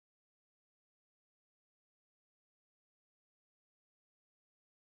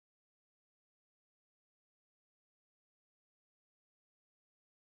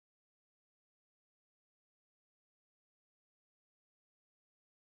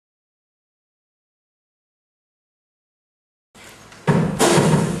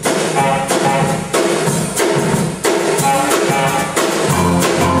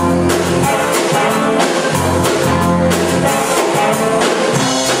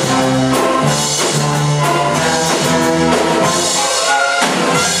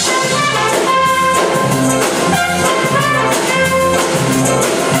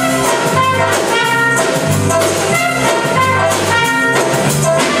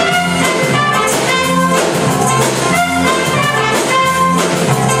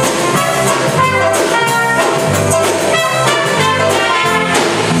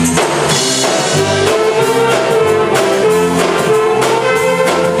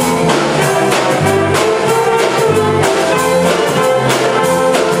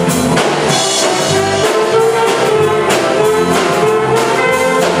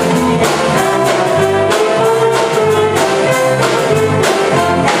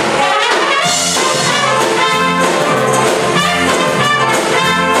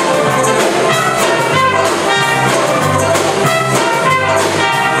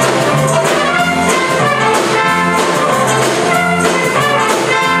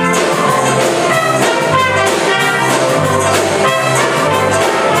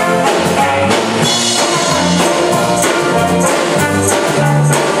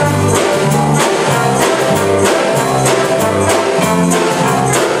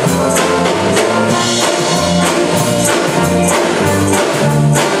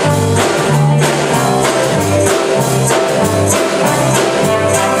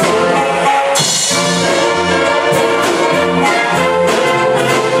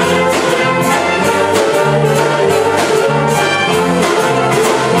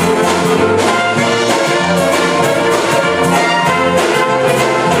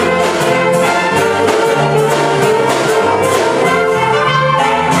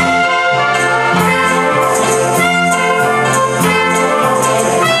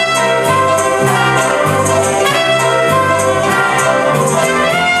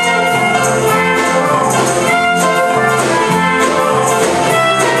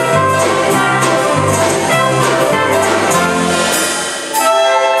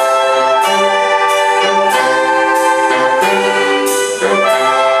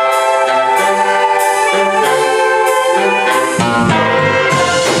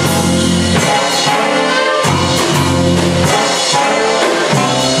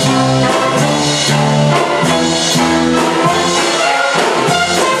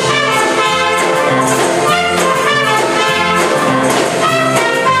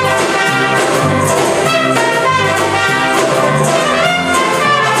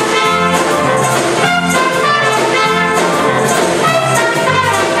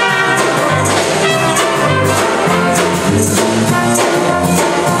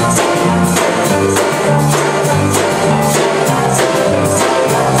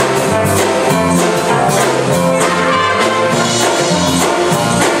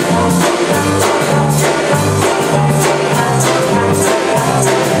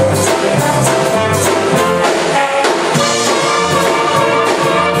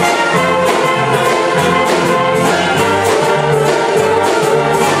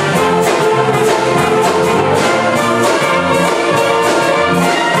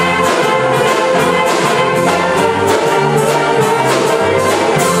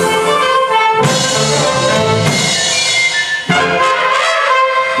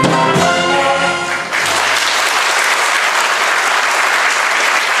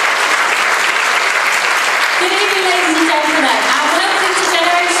Good evening, ladies and gentlemen, and welcome to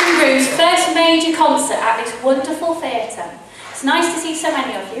Generation Brew's first major concert at this wonderful theatre. It's nice to see so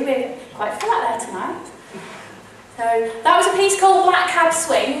many of you. We're quite full out there tonight. So that was a piece called Black Cab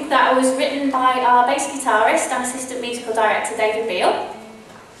Swing that was written by our bass guitarist and assistant musical director David Beale,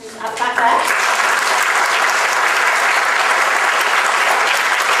 who's at the back there.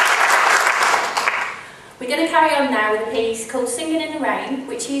 We're going to carry on now with a piece called Singing in the Rain,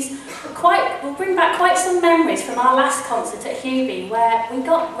 which will bring back quite some memories from our last concert at Hubie, where we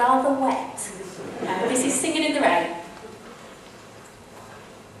got rather wet. This is Singing in the Rain.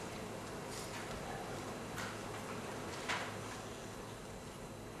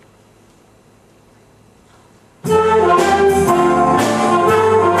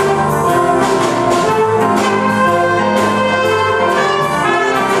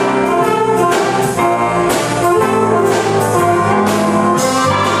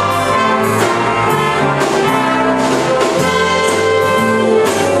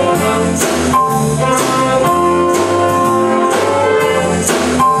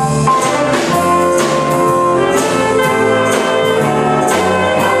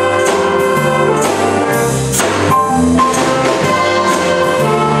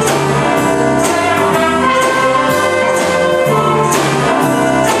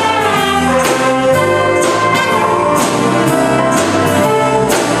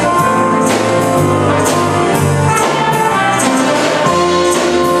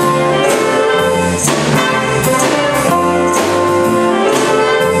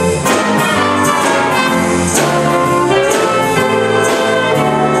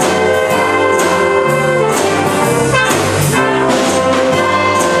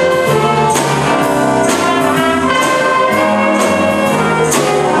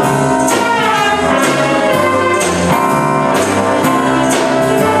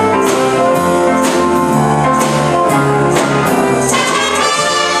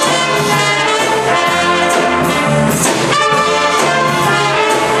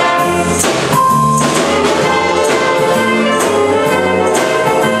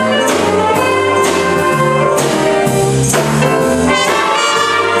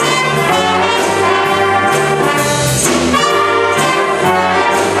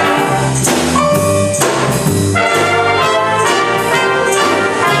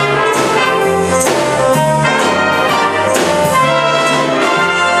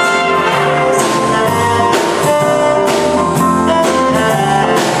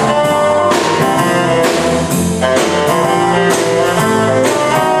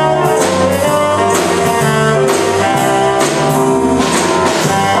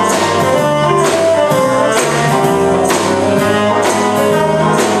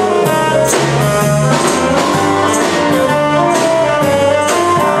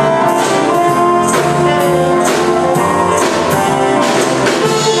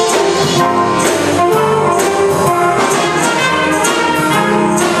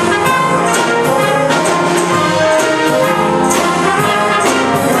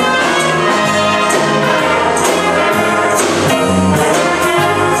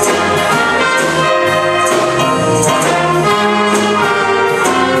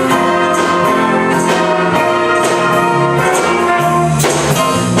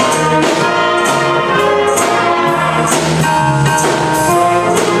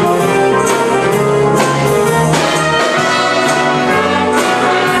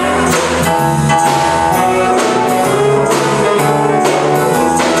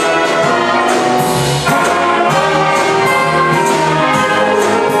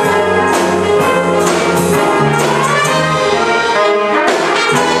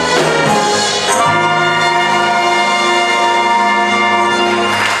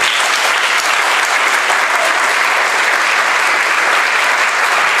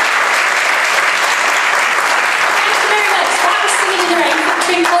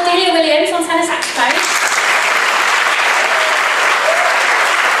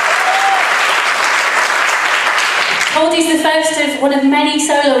 Holdy's the first of one of many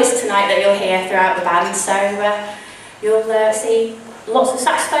soloists tonight that you'll hear throughout the band, so you'll see lots of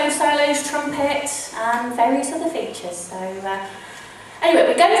saxophone solos, trumpet and various other features. So anyway,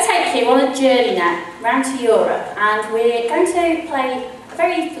 we're going to take you on a journey now round to Europe, and we're going to play a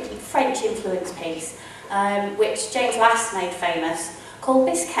very French influenced piece which James Last made famous, called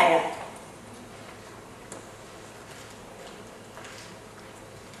Biscaya.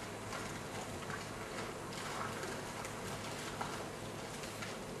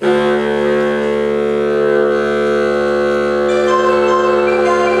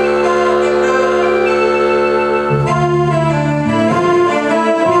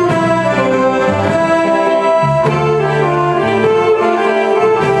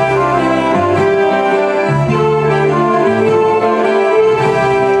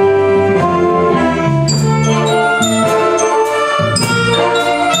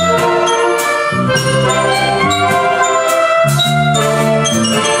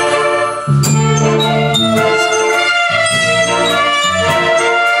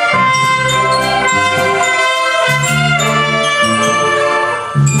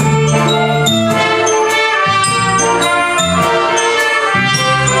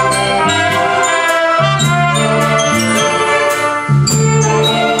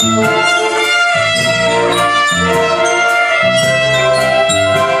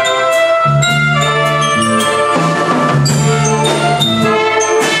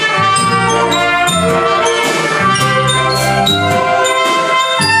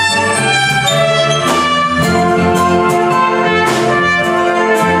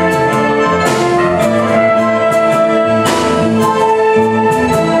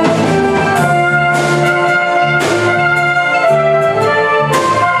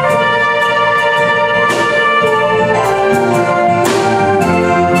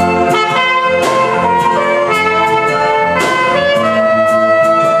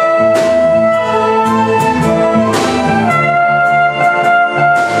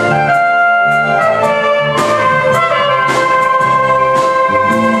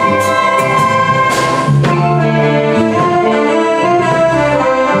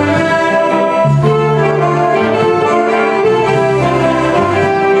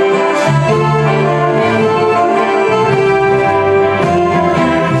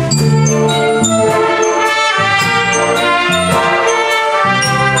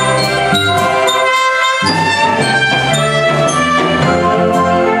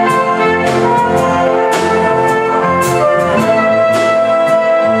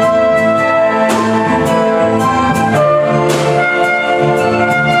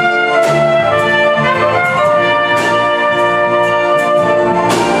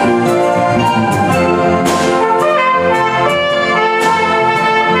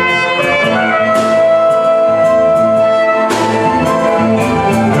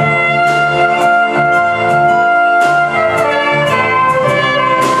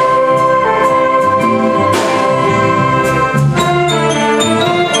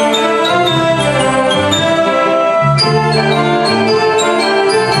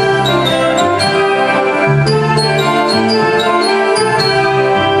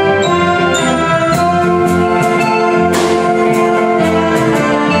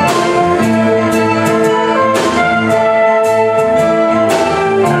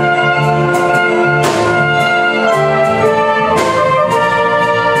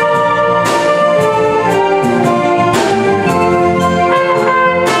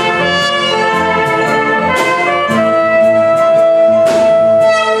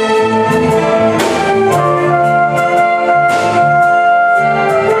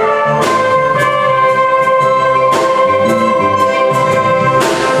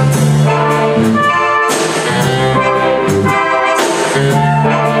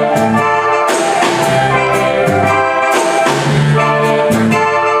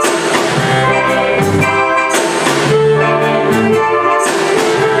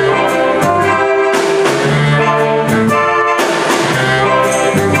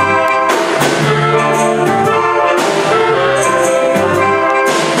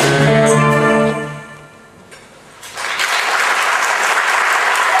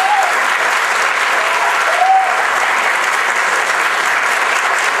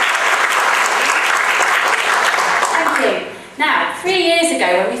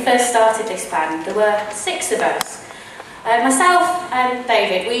 first started this band, there were 6 of us. Myself and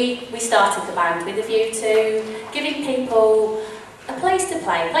David, we started the band with a view to giving people a place to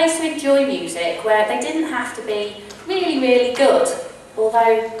play, a place to enjoy music where they didn't have to be really, really good,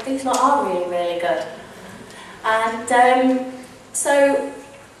 although these lot are really, really good. And so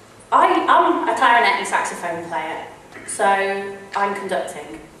I'm a clarinet and saxophone player, so I'm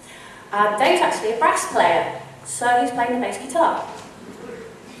conducting. Dave's actually a brass player, so he's playing the bass guitar.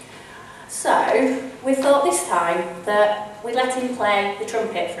 So we thought this time that we'd let him play the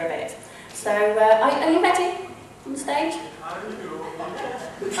trumpet for a bit. So are you ready on the stage?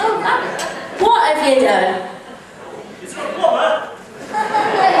 Oh, what have you done? It's got a plumber.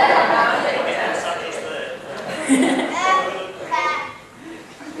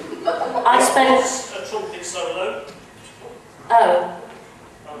 I spent a trumpet solo. Oh.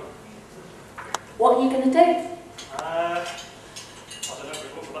 What are you going to do? I don't know if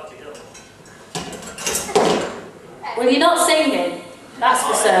we've got that together. Well, you're not singing, that's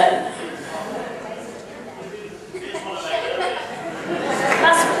for certain.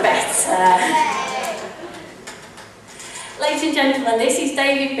 That's better. Ladies and gentlemen, this is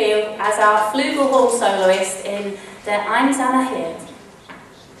David Beale as our flugelhorn soloist in Der Einsame Hirt.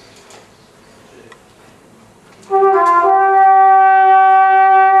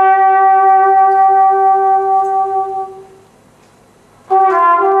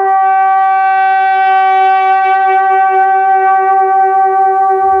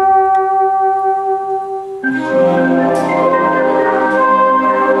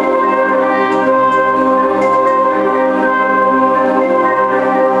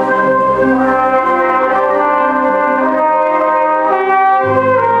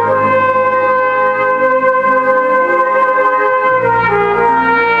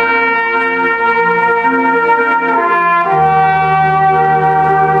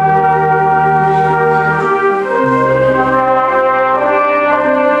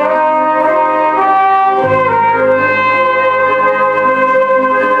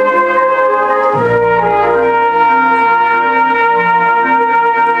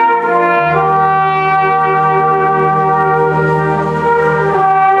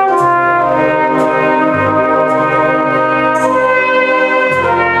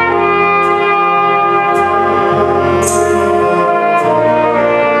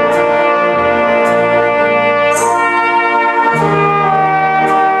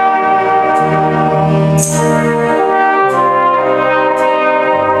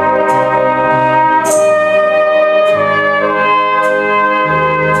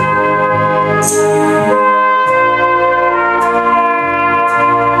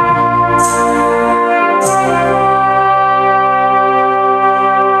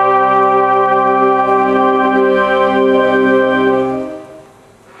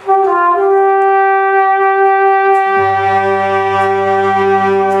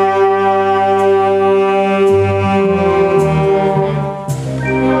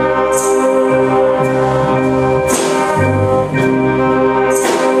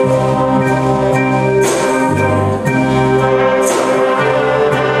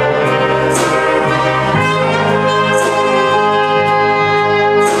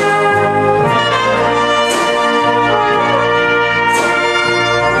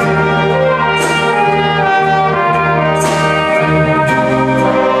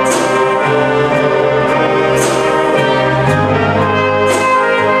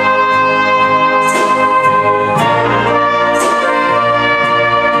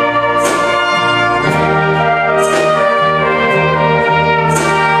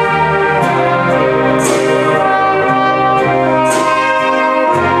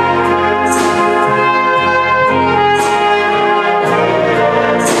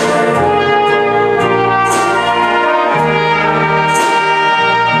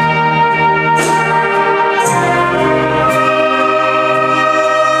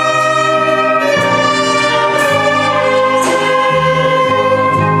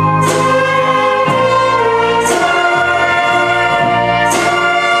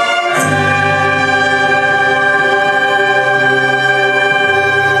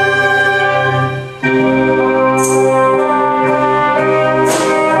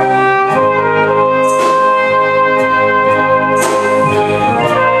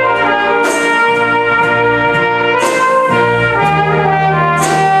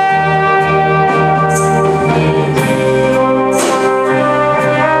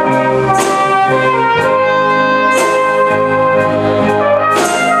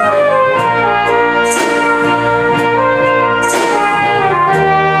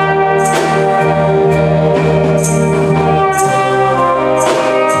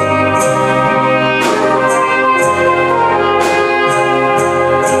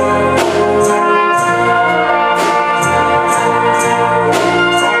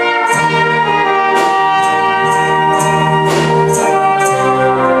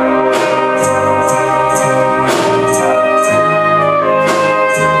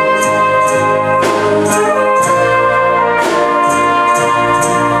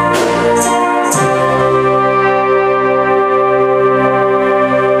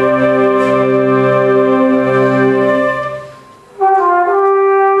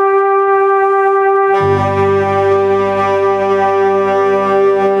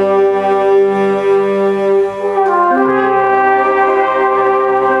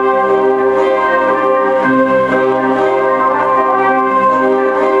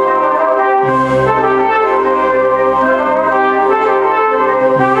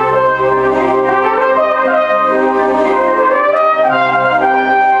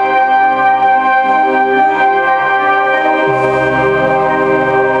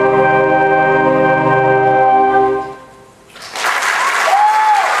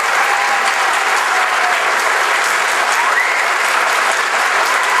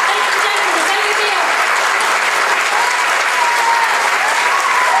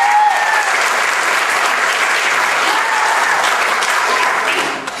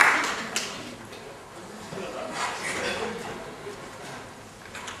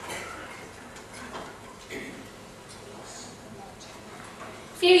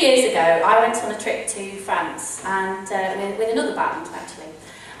 few years ago, I went on a trip to France and with another band actually,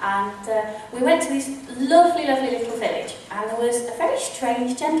 and we went to this lovely, lovely little village, and there was a very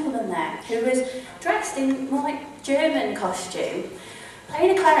strange gentleman there who was dressed in more like German costume,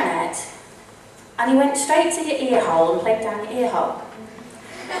 playing a clarinet, and he went straight to your ear hole and played down your ear hole.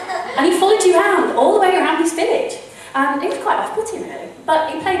 And he followed you around, all the way around this village. And it was quite off-putting really,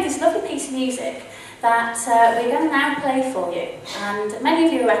 but he played this lovely piece of music that we're going to now play for you. And many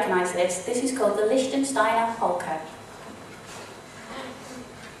of you will recognise this. This is called the Liechtensteiner Polka.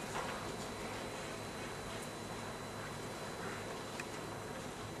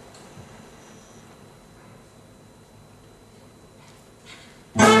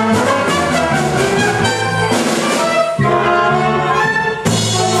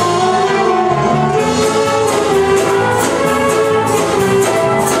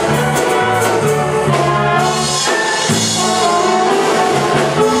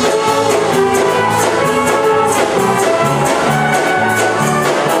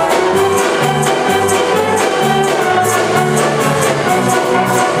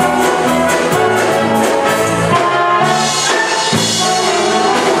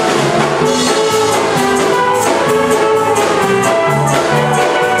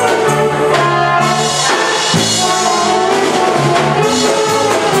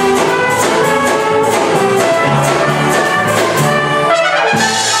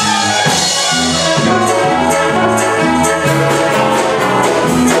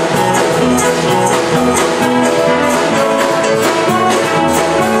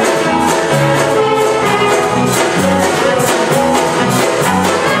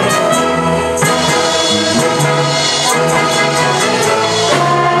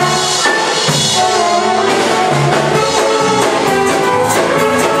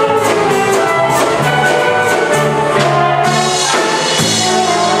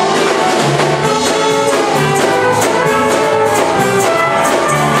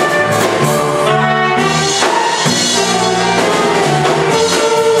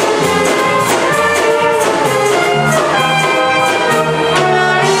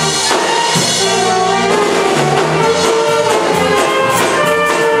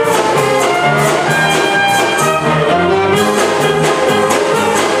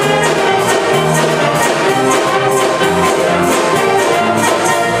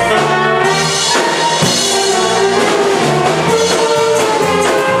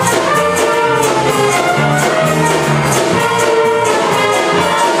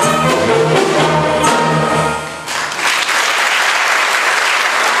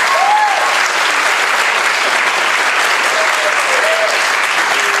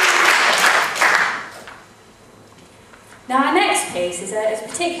 Now our next piece is a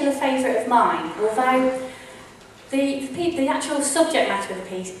particular favourite of mine, although the actual subject matter of the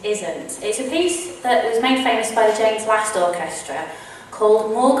piece isn't. It's a piece that was made famous by the James Last Orchestra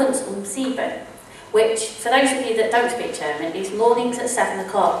called Morgens um 7, which, for those of you that don't speak German, is mornings at 7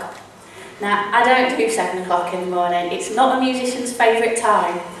 o'clock. Now, I don't do 7 o'clock in the morning, it's not a musician's favourite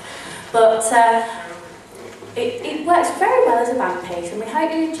time, but it works very well as a band piece, and we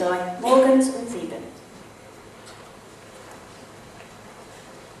hope you enjoy Morgens um 7.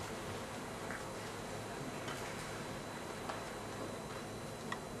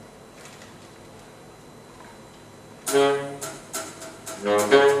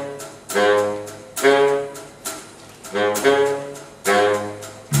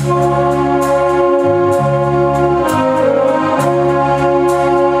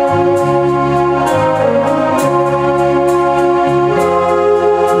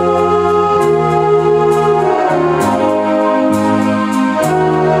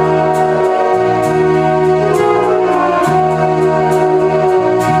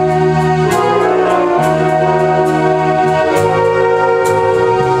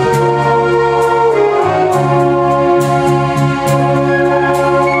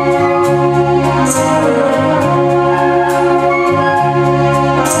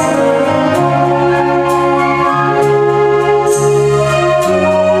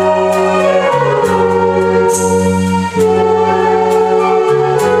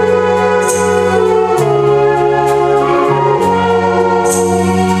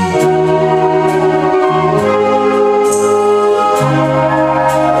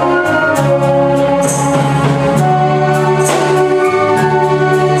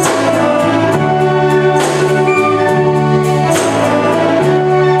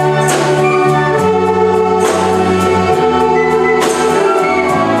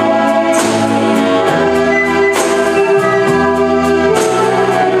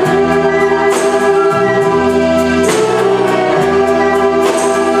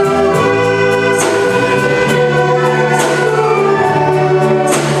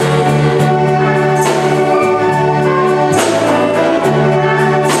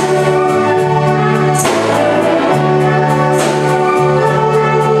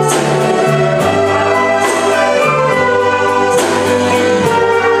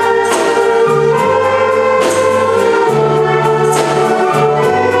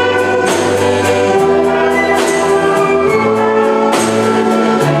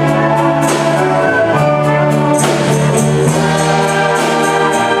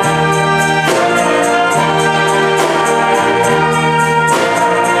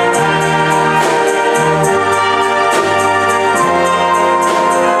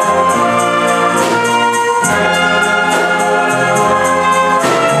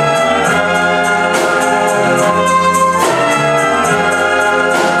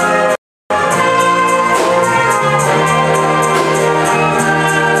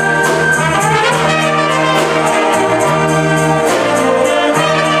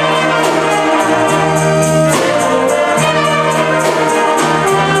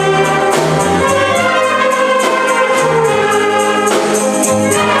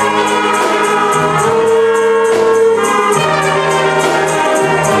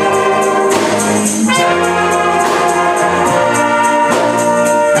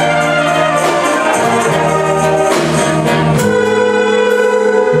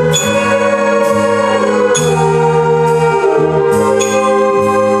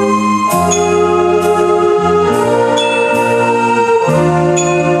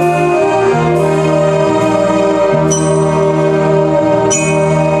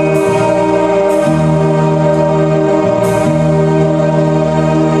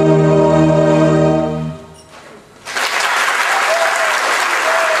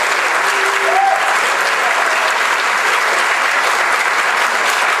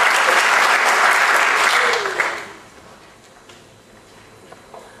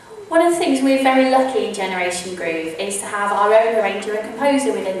 reason we're very lucky in Generation Groove is to have our own arranger and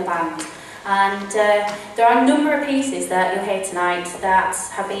composer within the band. And there are a number of pieces that you'll hear tonight that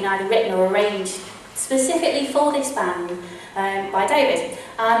have been either written or arranged specifically for this band by David.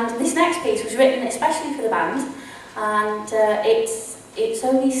 And this next piece was written especially for the band, and it's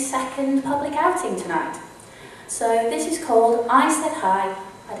only his second public outing tonight. So this is called I Said Hi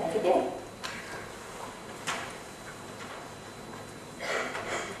by David Gill.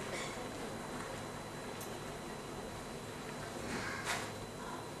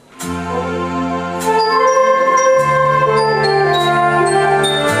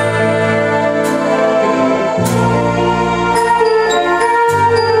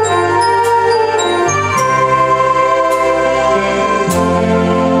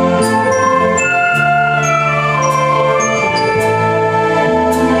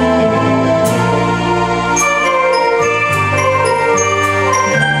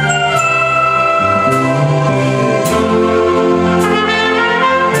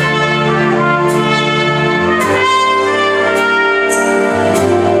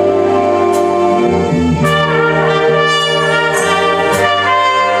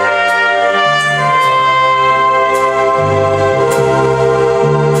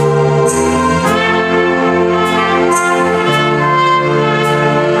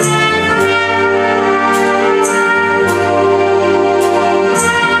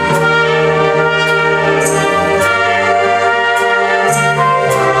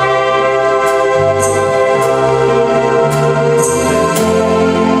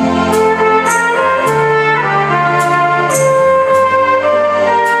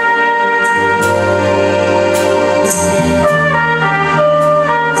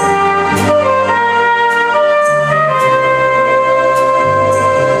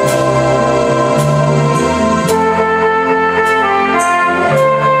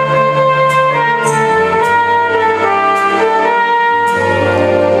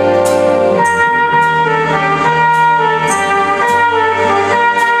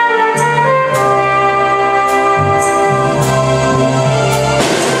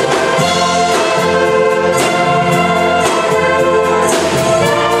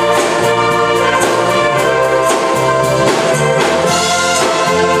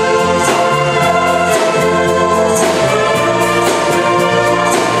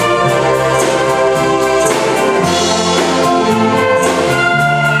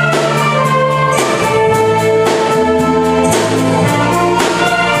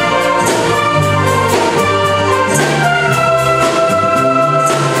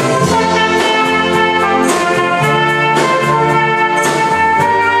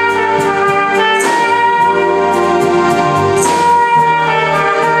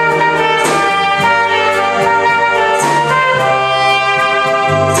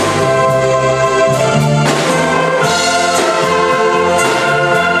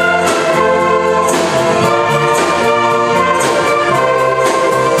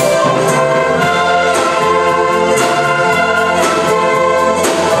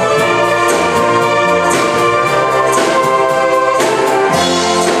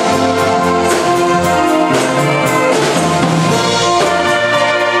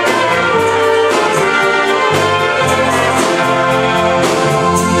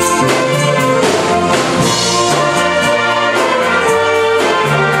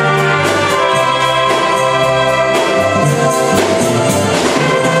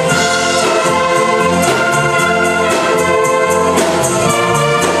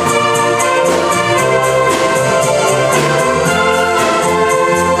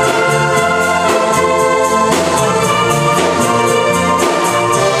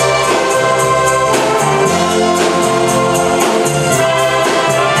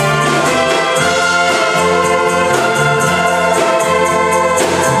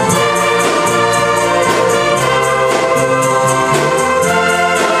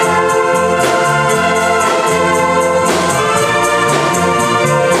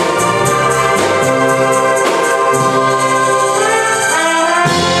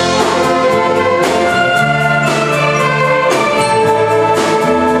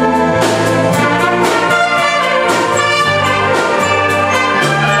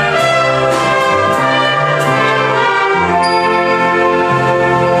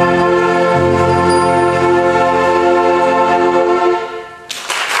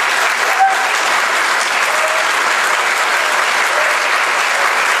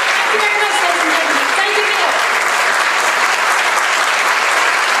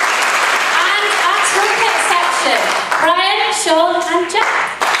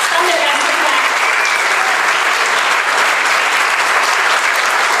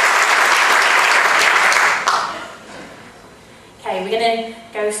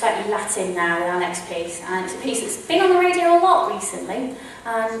 go slightly Latin now with our next piece, and it's a piece that's been on the radio a lot recently,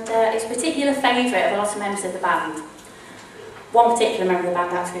 and it's a particular favourite of a lot of members of the band. One particular member of the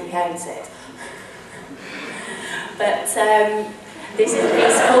band absolutely hates it. But this is a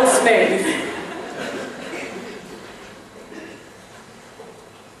piece called Smooth.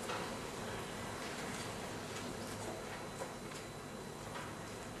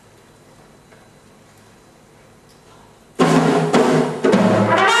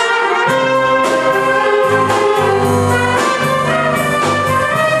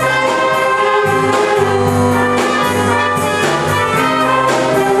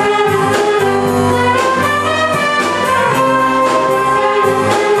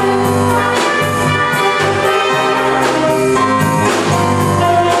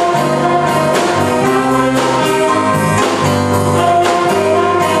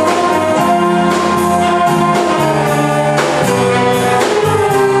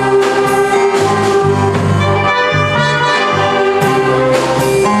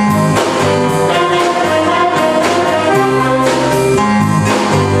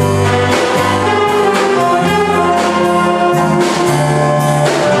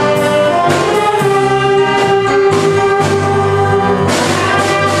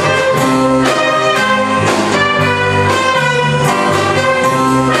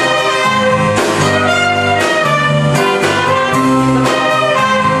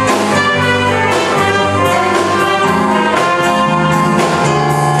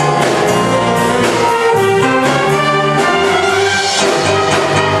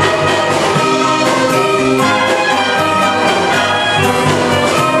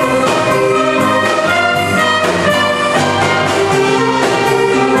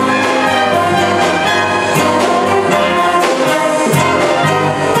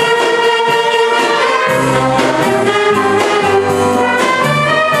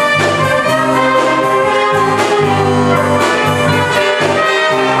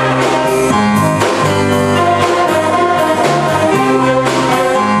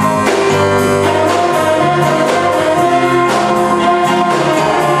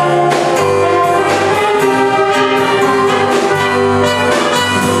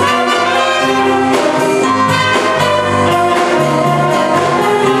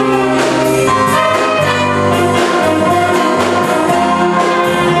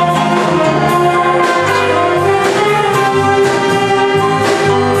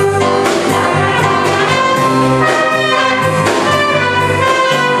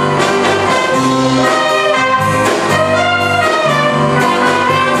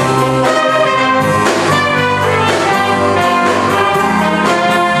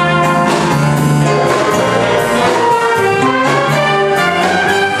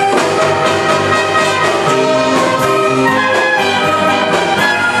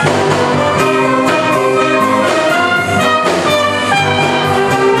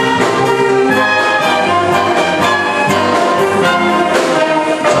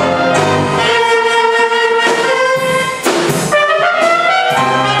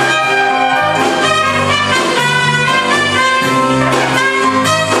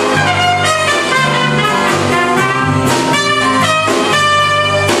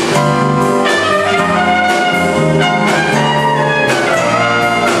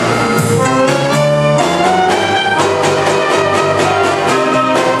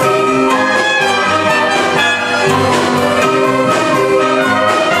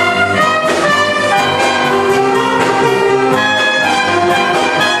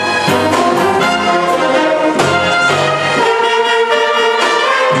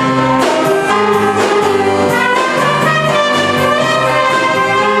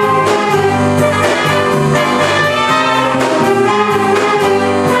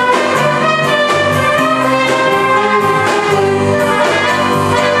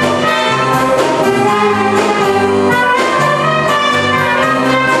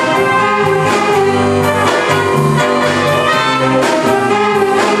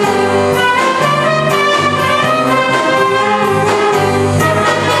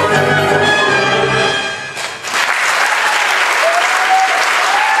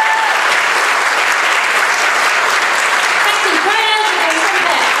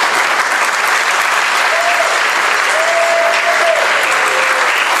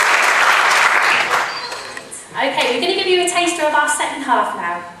 half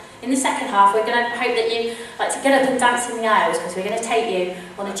now. In the second half, we're going to hope that you like to get up and dance in the aisles, because we're going to take you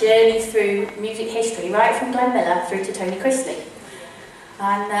on a journey through music history, right from Glenn Miller through to Tony Chrisley.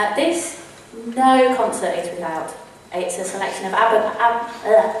 And this, no concert is without. It's a selection of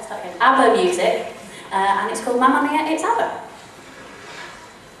ABBA music, and it's called Mamma Mia, It's ABBA.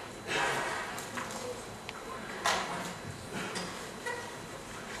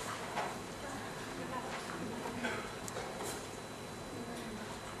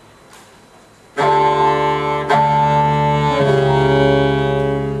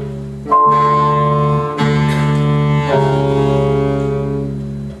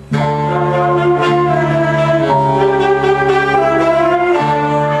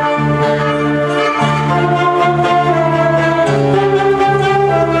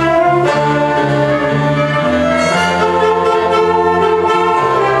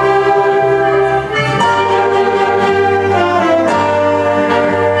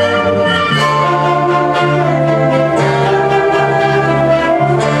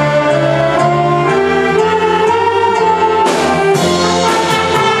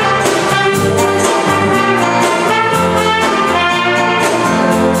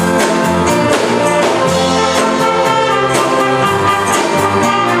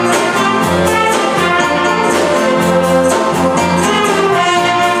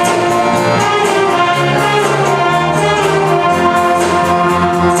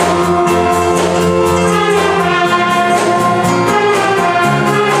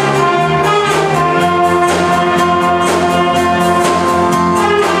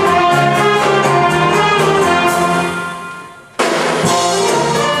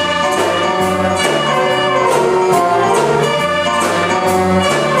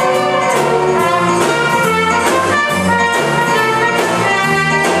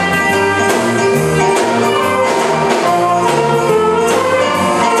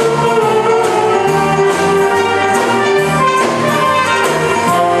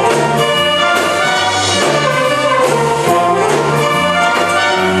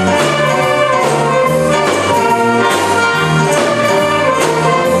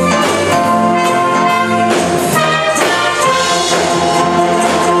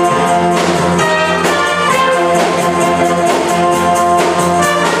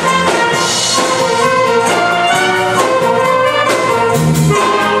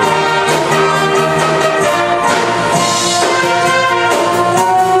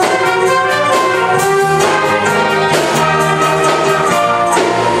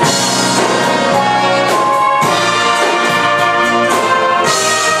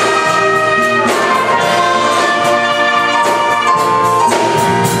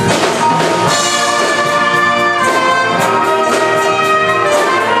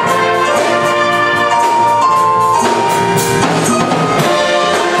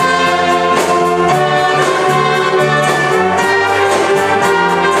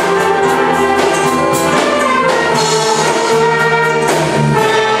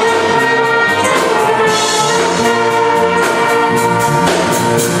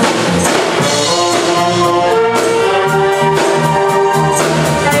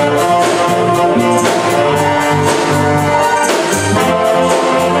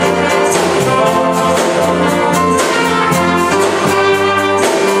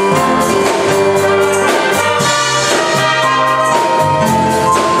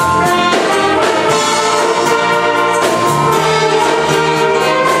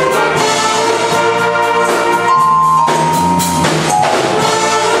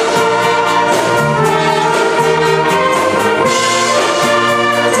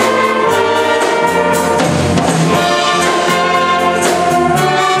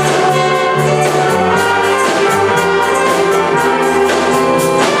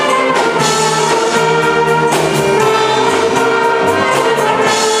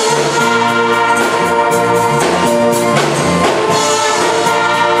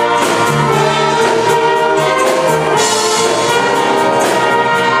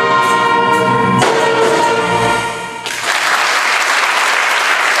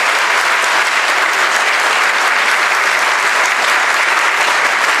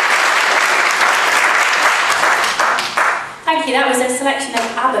 Thank you, that was a selection of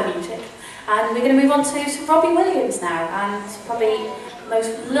ABBA music. And we're going to move on to some Robbie Williams now, and probably the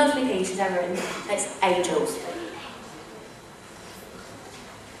most lovely piece he's ever written. It's Angels.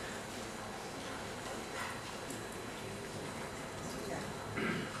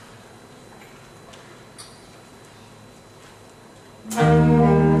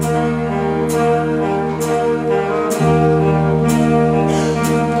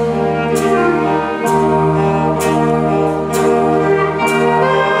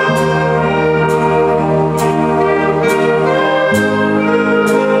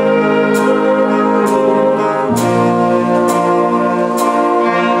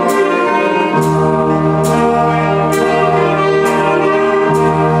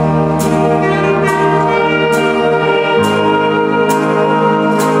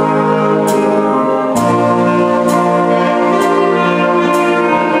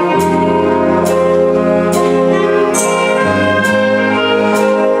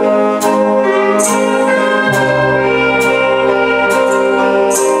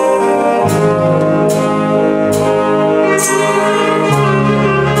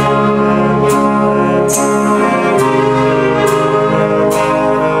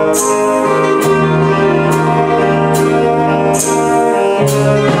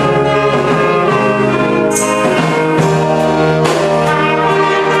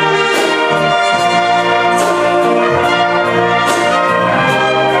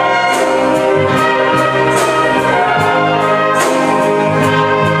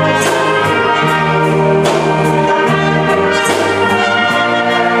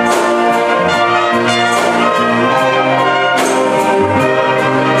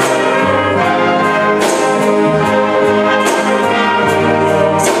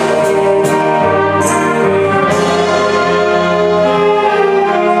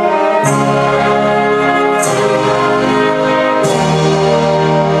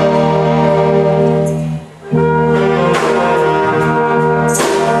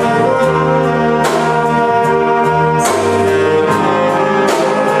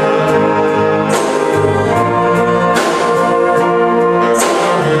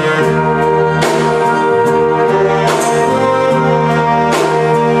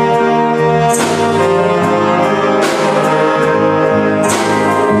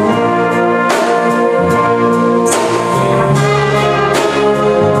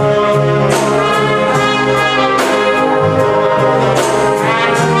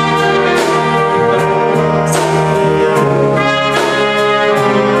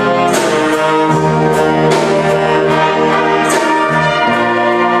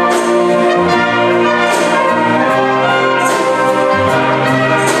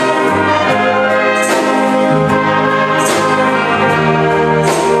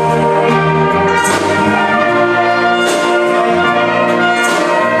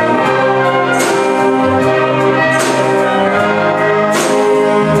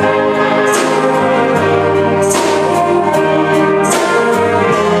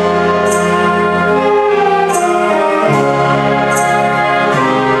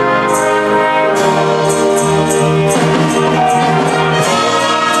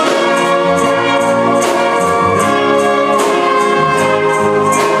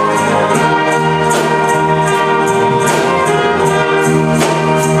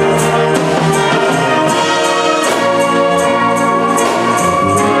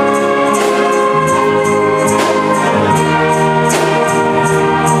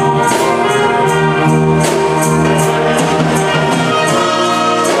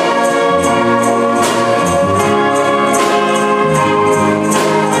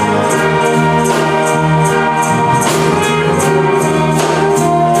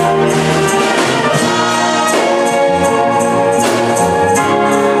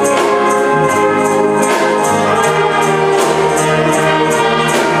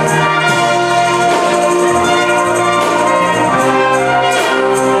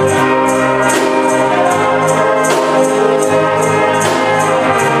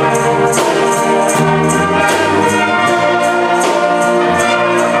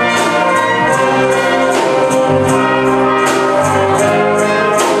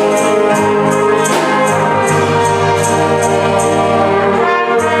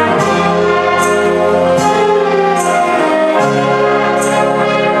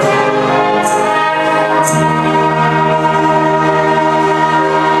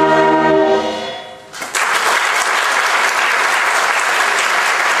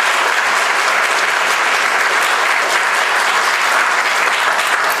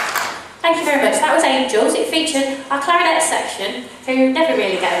 our clarinet section, who never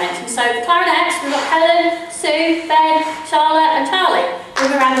really get a mention. So the clarinets, we've got Helen, Sue, Ben, Charlotte and Charlie. Give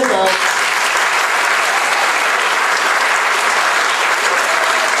them a round of applause.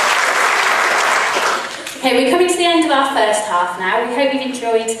 Okay, we're coming to the end of our first half now. We hope you've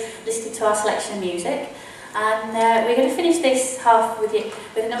enjoyed listening to our selection of music. And we're going to finish this half with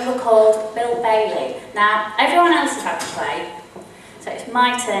a number called Bill Bailey. Now, everyone else has had to play, so it's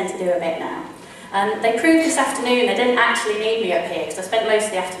my turn to do a bit now. They proved this afternoon they didn't actually need me up here, because I spent most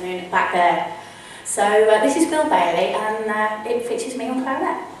of the afternoon back there. So this is Bill Bailey, and it features me on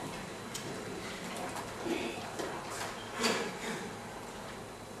clarinet.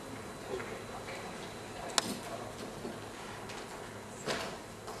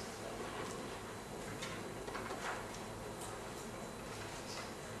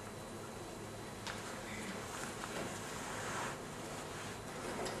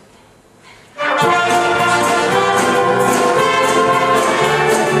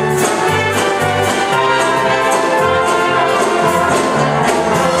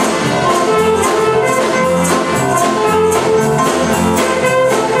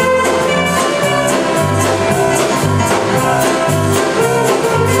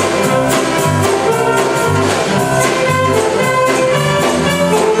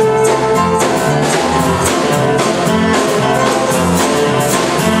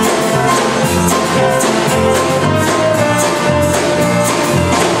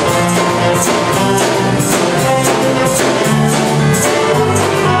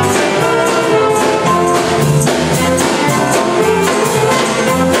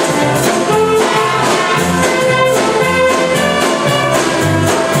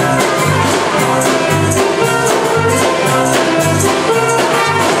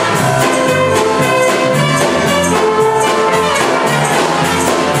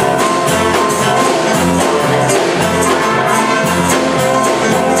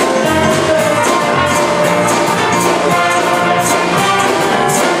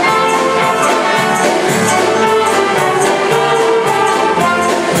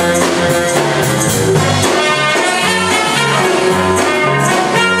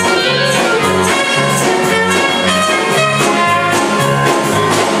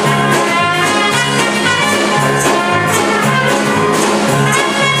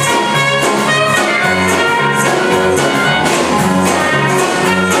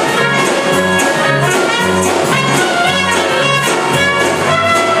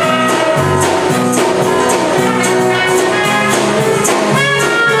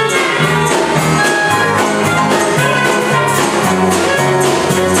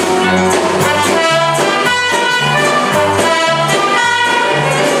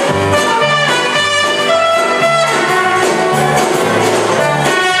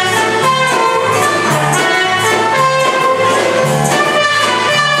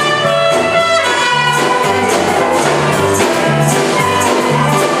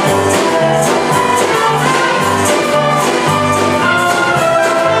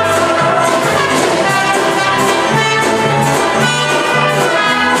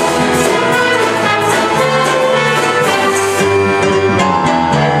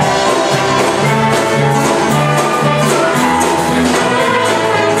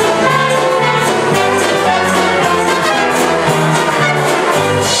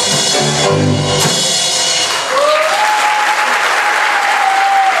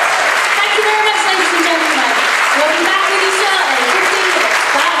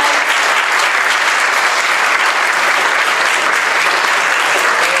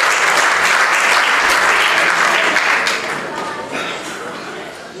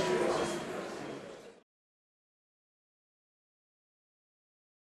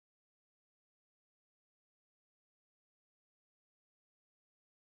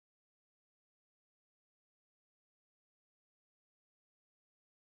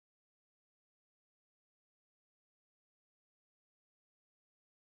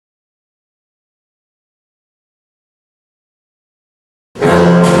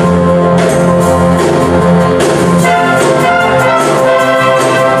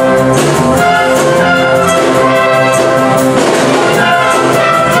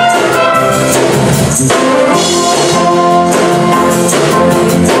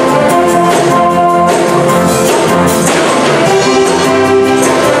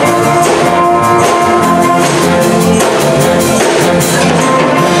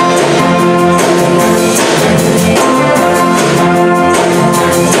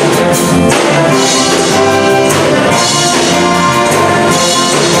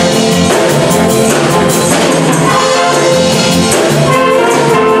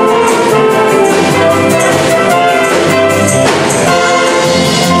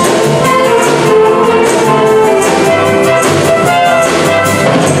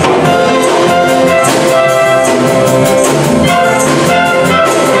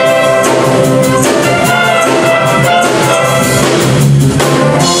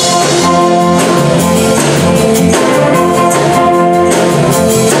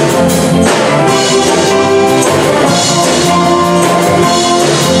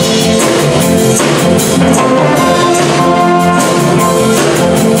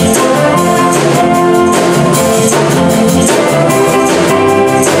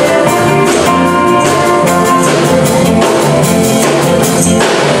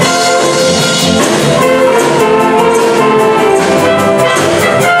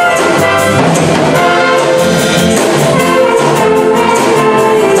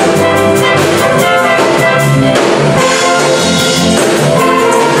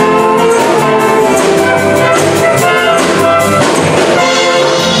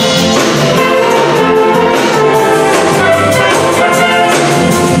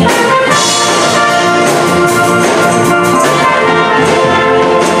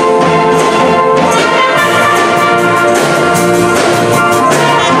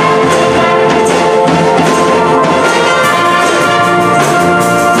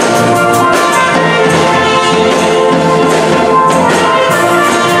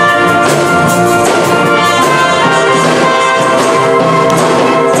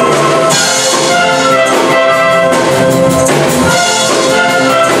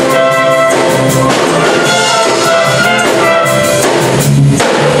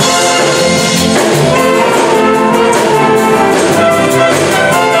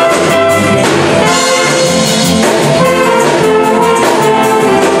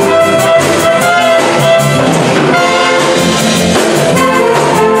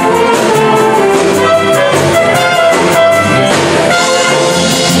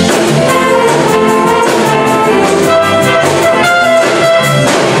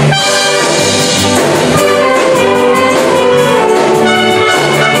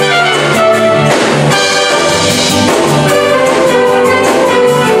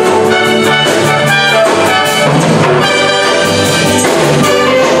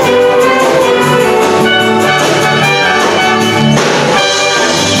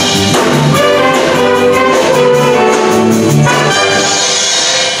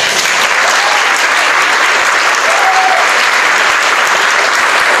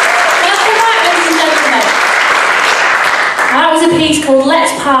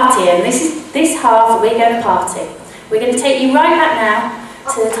 let's party, and this half we're going to party. We're going to take you right back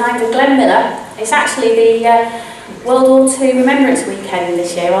now to the time of Glenn Miller. It's actually the World War II Remembrance Weekend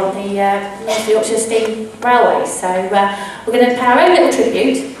this year on the North Yorkshire Steam Railway. So we're going to pay our own little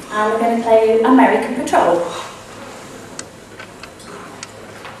tribute, and we're going to play you American Patrol.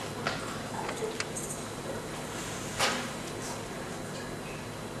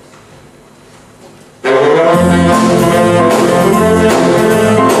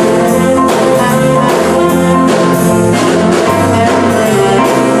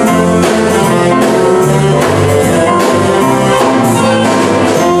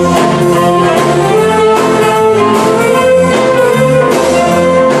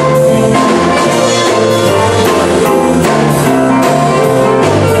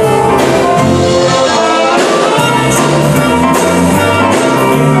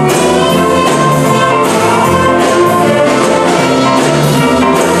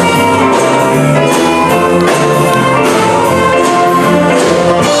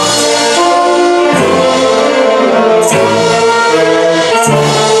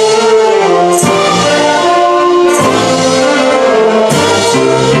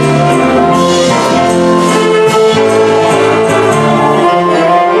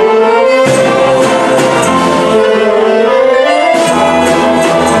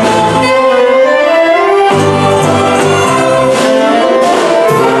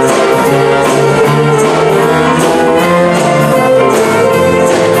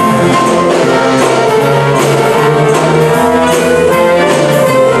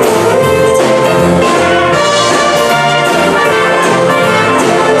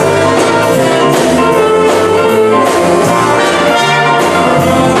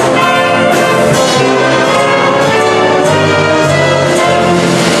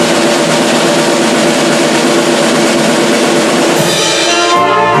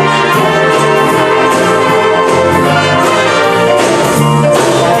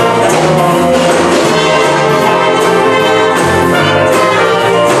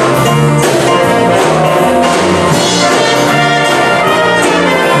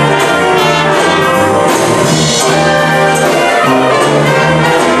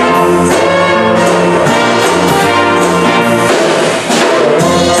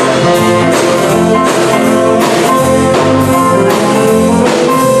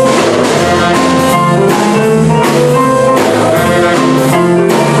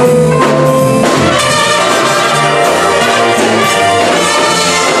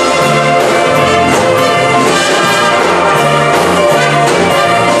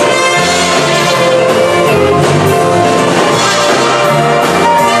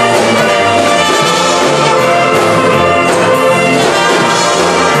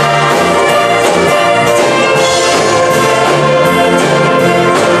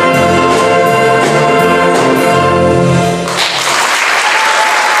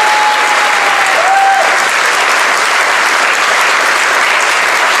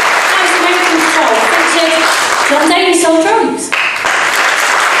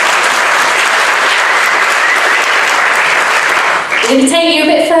 We're going to take you a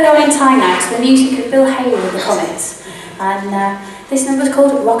bit further on in time now to the music of Bill Haley and the Comets. And this number is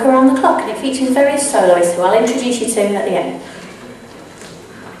called Rock Around the Clock, and it features various soloists who I'll introduce you to at the end.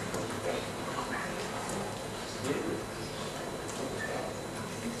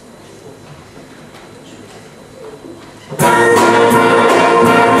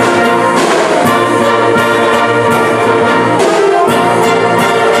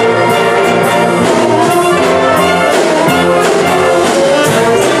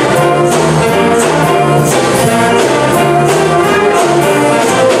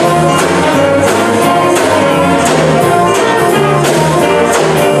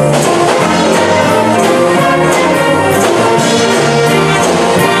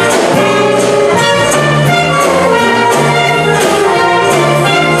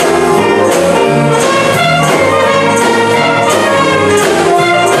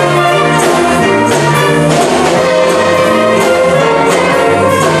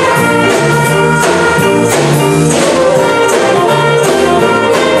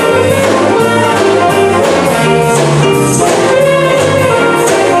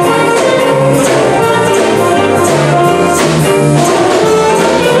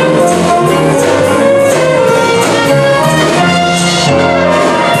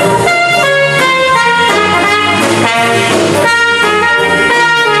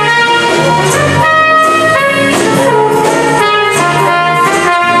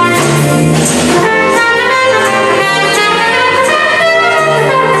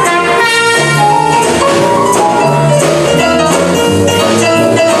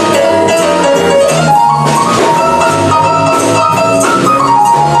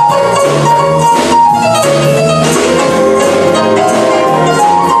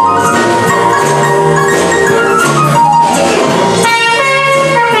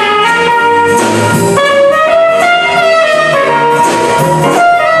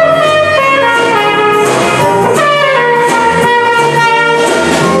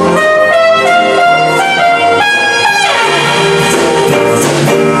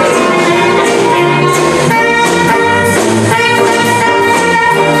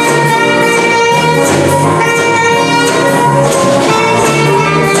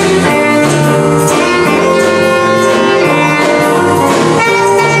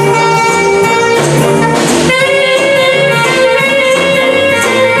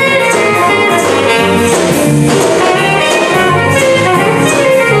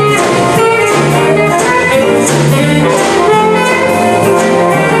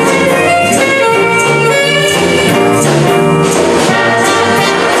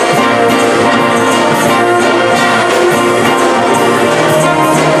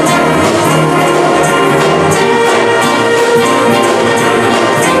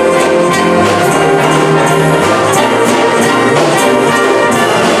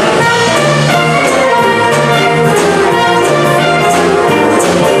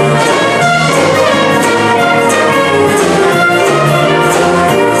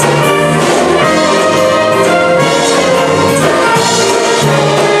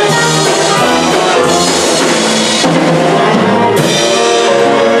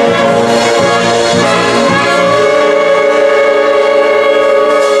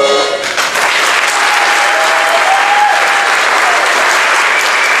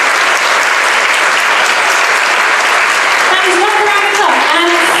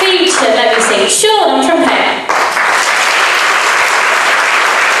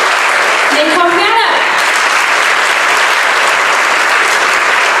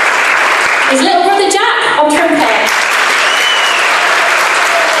 His little brother Jack on trumpet.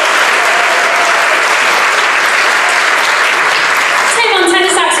 Tim on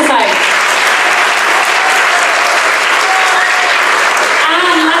tenor saxophone.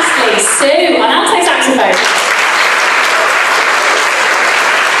 And lastly, Sue on alto saxophone.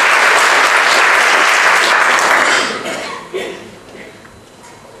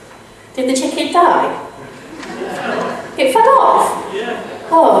 Did the chicken die? It fell off? Yeah.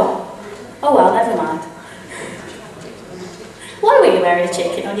 Oh. Oh well, never mind. Why were you wearing a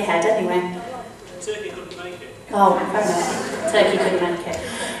chicken on your head anyway? Turkey couldn't make it. Oh, fair enough. Turkey couldn't make it.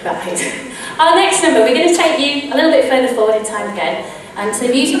 Right. Our next number, we're going to take you a little bit further forward in time again, and to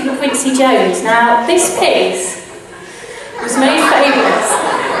the music of Quincy Jones. Now, this piece was made famous.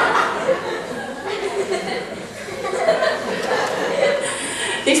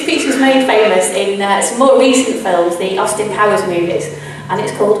 This piece was made famous in some more recent films, the Austin Powers movies, and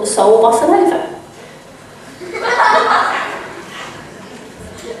it's called Soul Bossa Nova.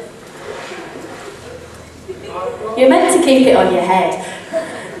 You're meant to keep it on your head.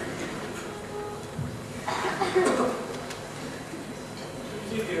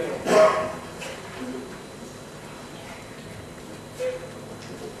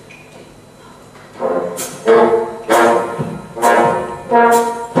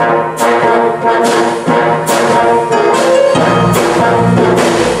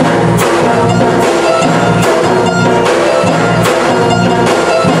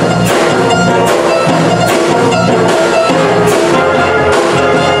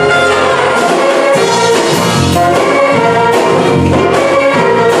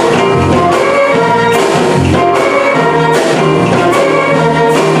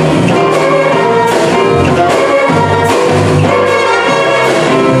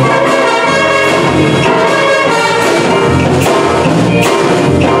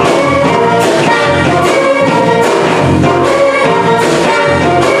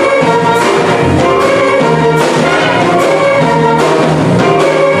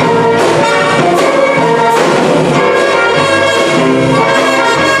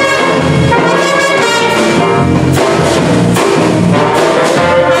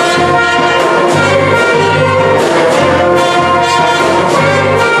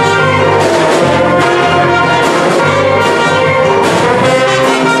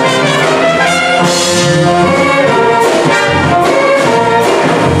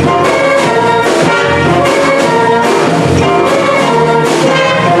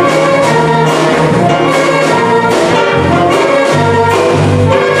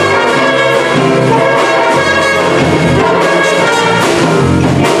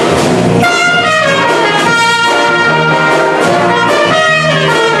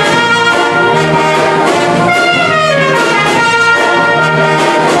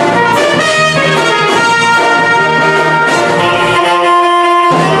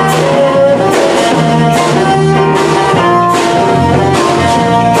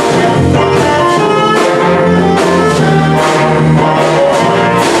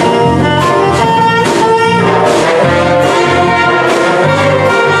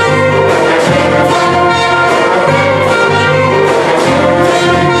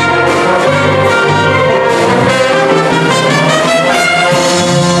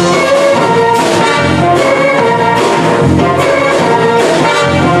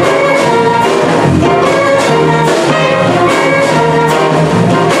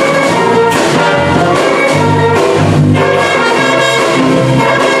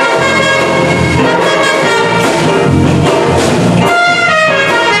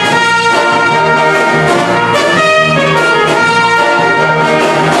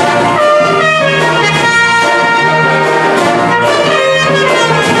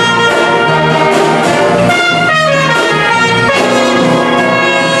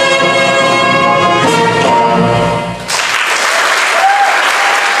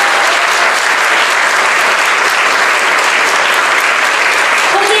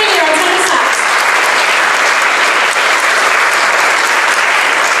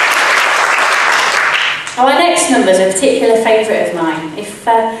 Numbers are a particular favourite of mine. If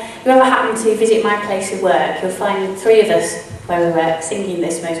you ever happen to visit my place of work, you'll find three of us where we work singing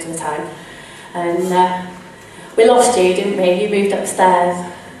this most of the time. And we lost you, didn't we? You moved upstairs.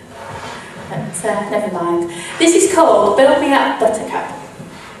 But never mind. This is called Build Me Up, Buttercup.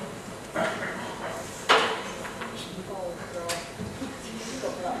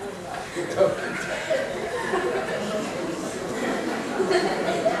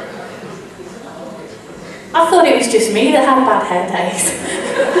 I thought it was just me that had bad hair days.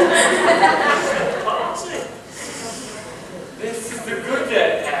 This is the good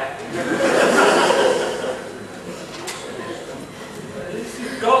day hair.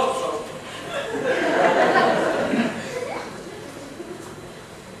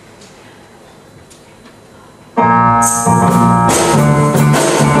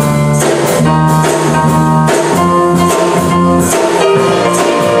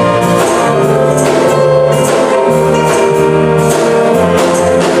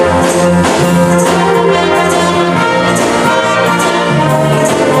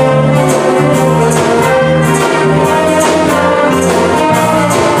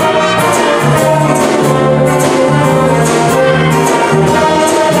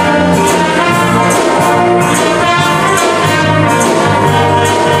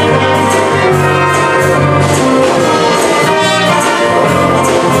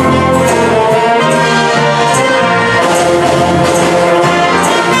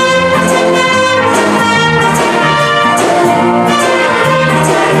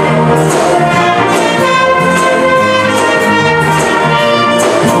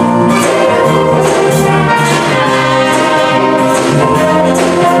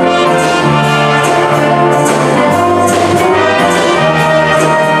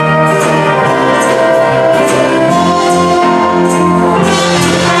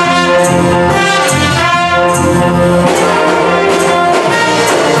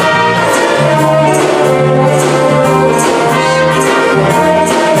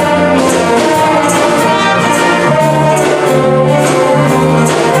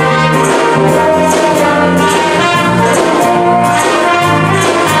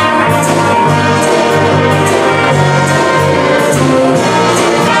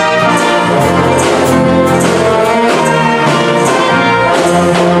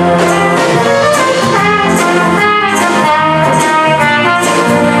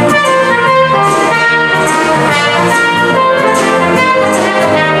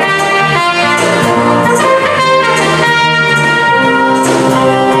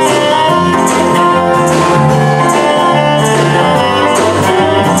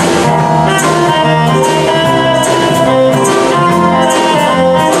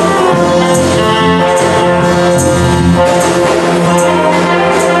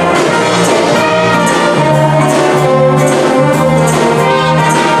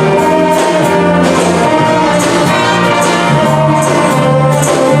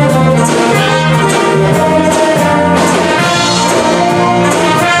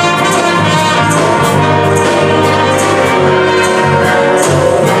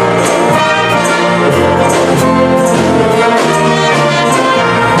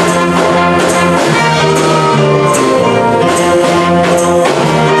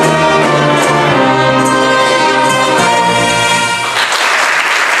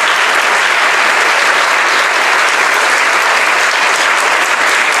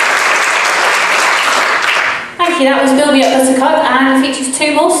 you, that was Build Me Up Buttercup, and features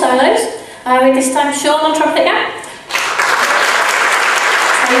 2 more solos, with this time Sean on trumpet again.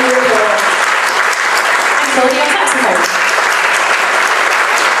 And Claudia on saxophone.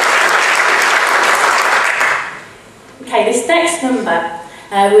 Okay, this next number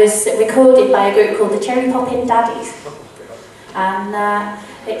was recorded by a group called the Cherry Poppin' Daddies, and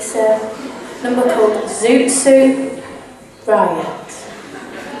it's a number called Zoot Suit Riot.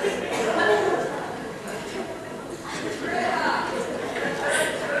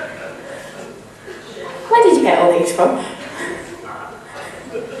 Where did you get all these from?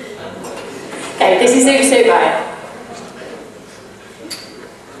 Okay, this is Zoot Suit Riot.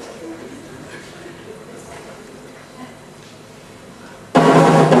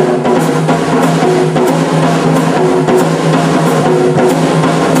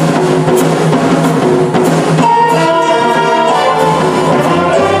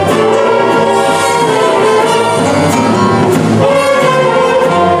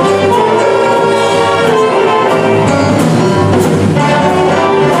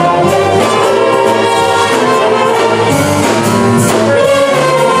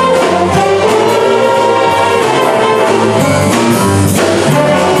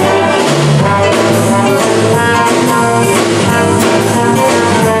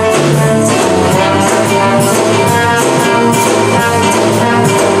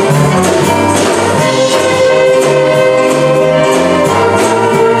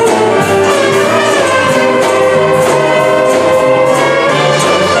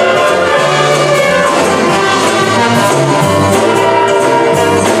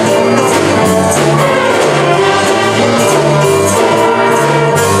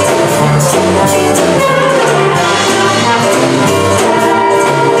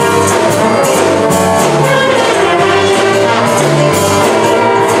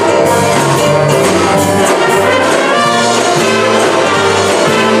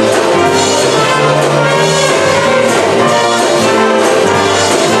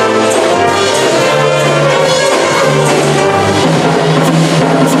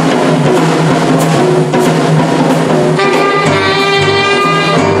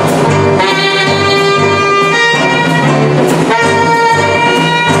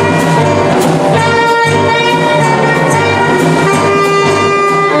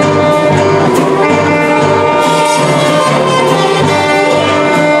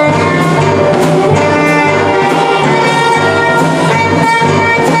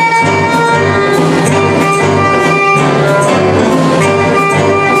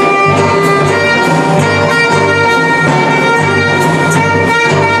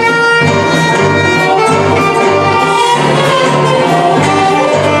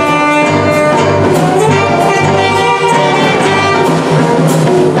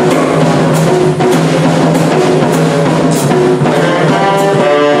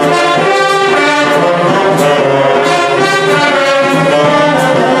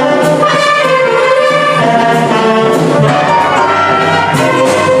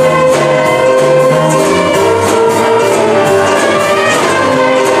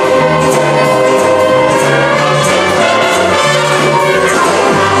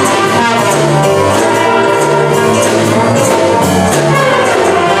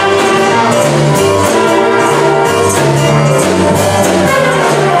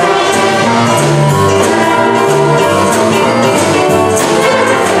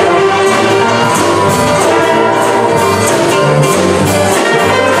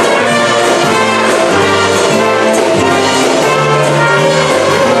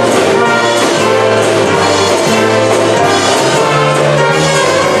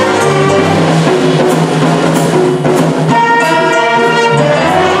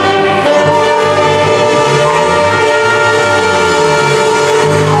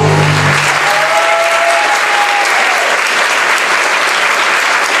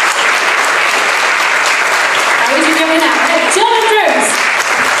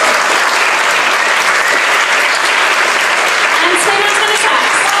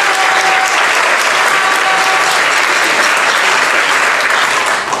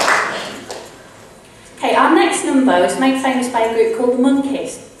 number was made famous by a group called the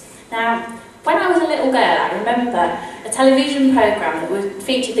Monkeys. Now, when I was a little girl, I remember a television programme that would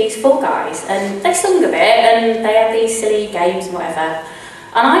feature these four guys, and they sung a bit, and they had these silly games and whatever.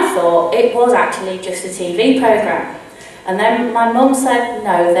 And I thought it was actually just a TV programme. And then my mum said,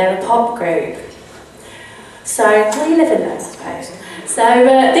 no, they're a pop group. So, well, you live in there, I suppose. So,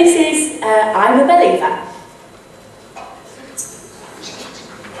 this is I'm a Believer.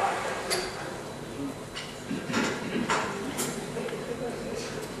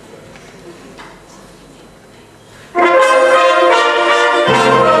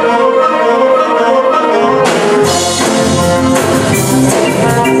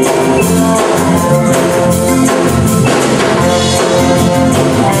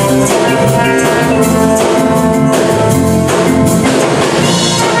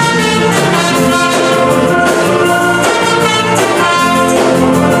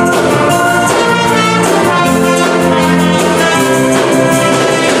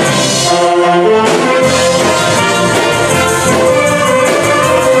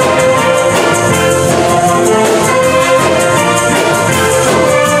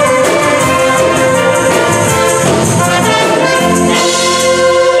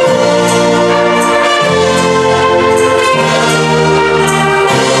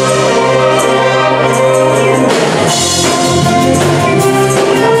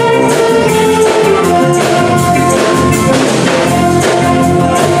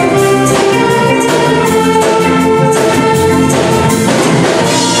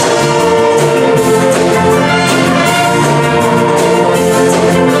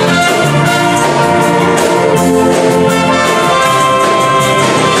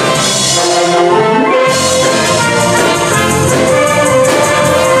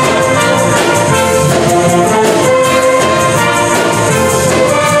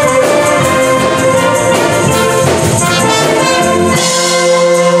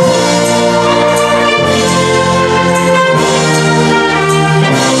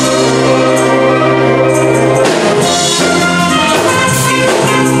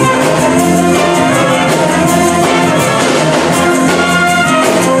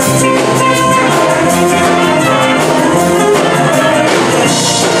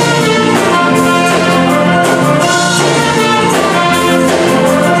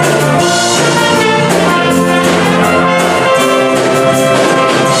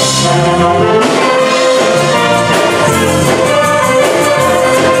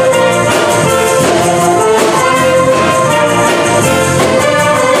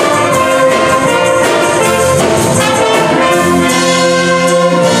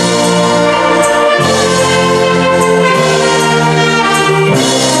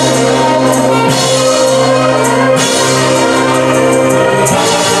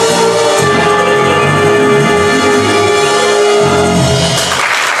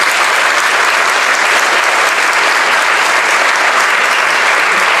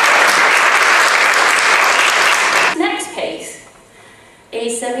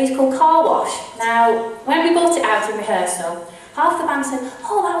 band said,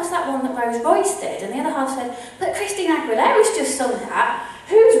 oh, that was that one that Rose Royce did. And the other half said, but Christina Aguilera's just sung that.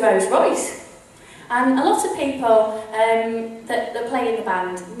 Who's Rose Royce? And a lot of people that play in the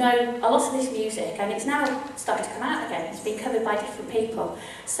band know a lot of this music, and it's now starting to come out again. It's been covered by different people.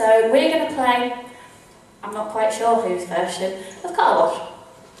 So we're going to play, I'm not quite sure whose version, of Car Wash.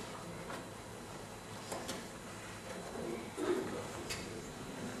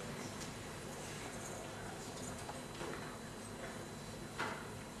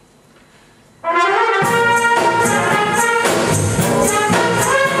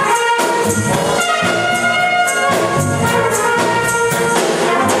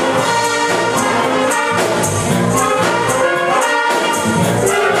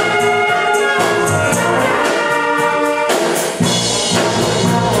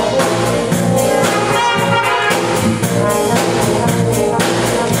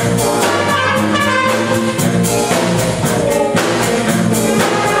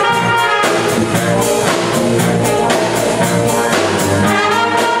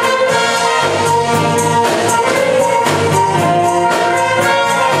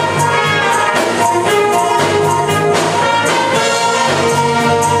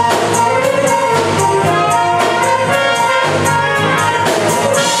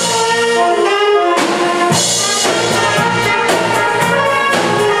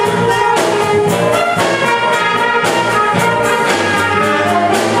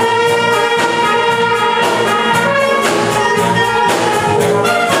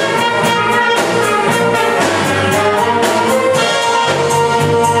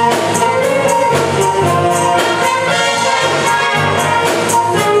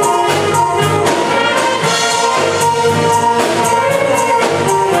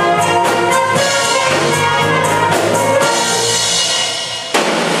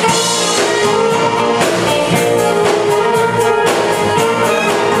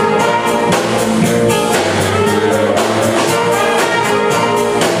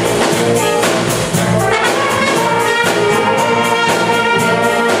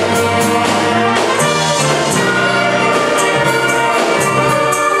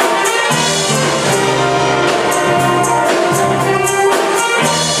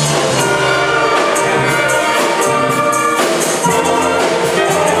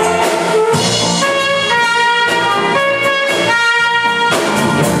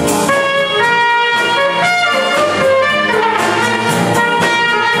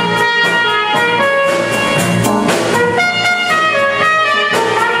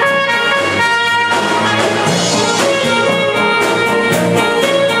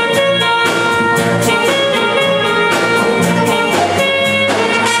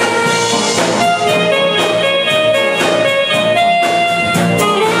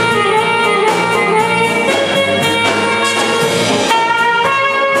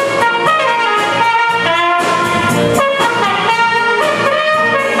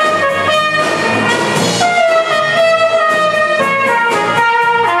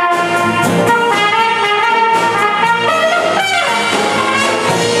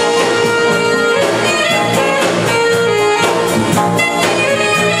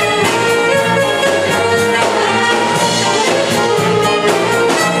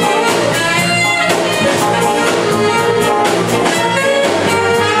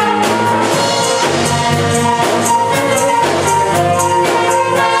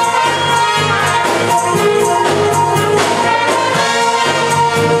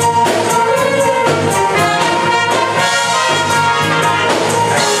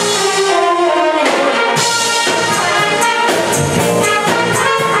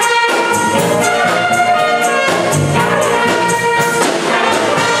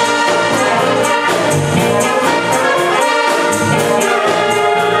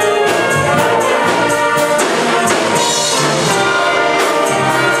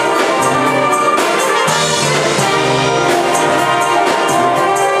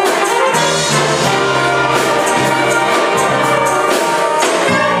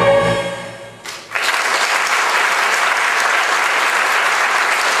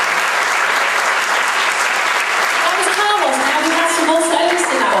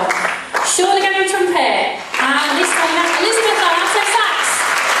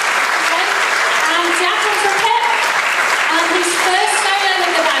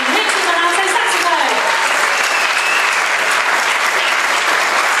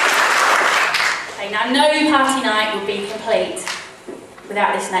 party night would be complete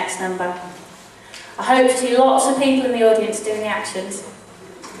without this next number. I hope to see lots of people in the audience doing the actions.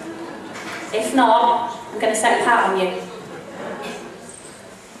 If not, I'm going to set a pat on you.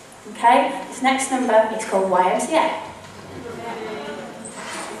 Okay, this next number is called YMCA.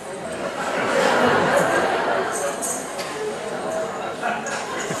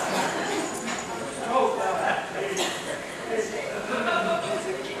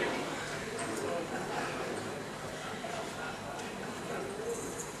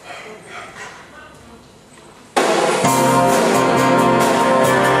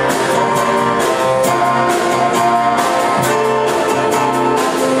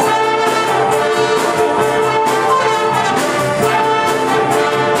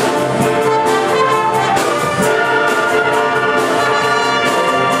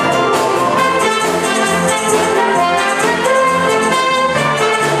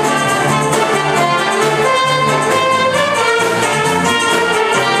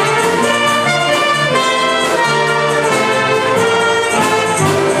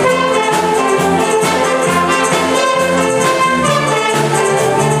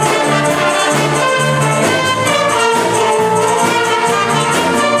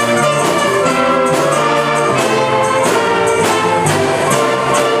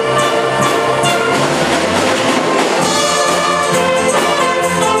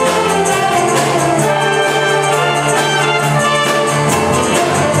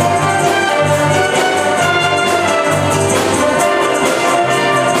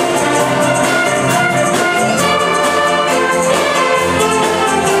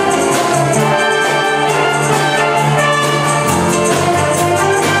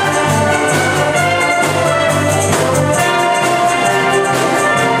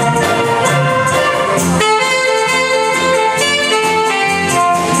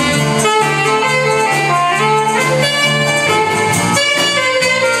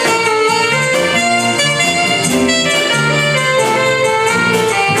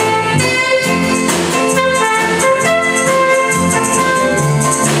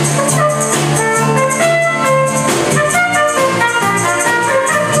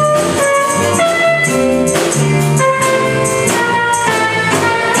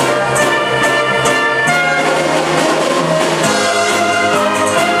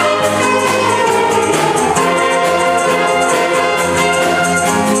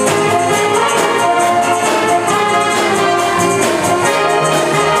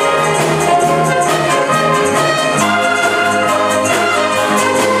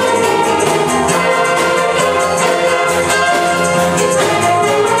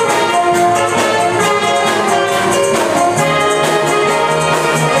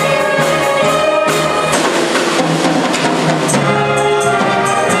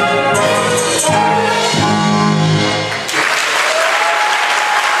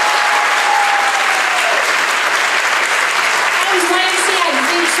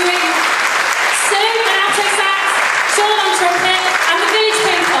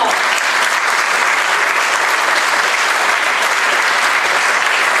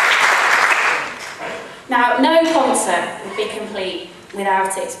 concert would be complete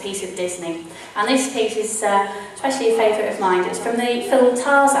without its piece of Disney. And this piece is especially a favourite of mine. It's from the film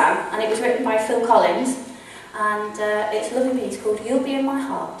Tarzan, and it was written by Phil Collins, and it's a lovely piece called You'll Be in My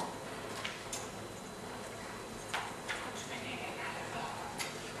Heart.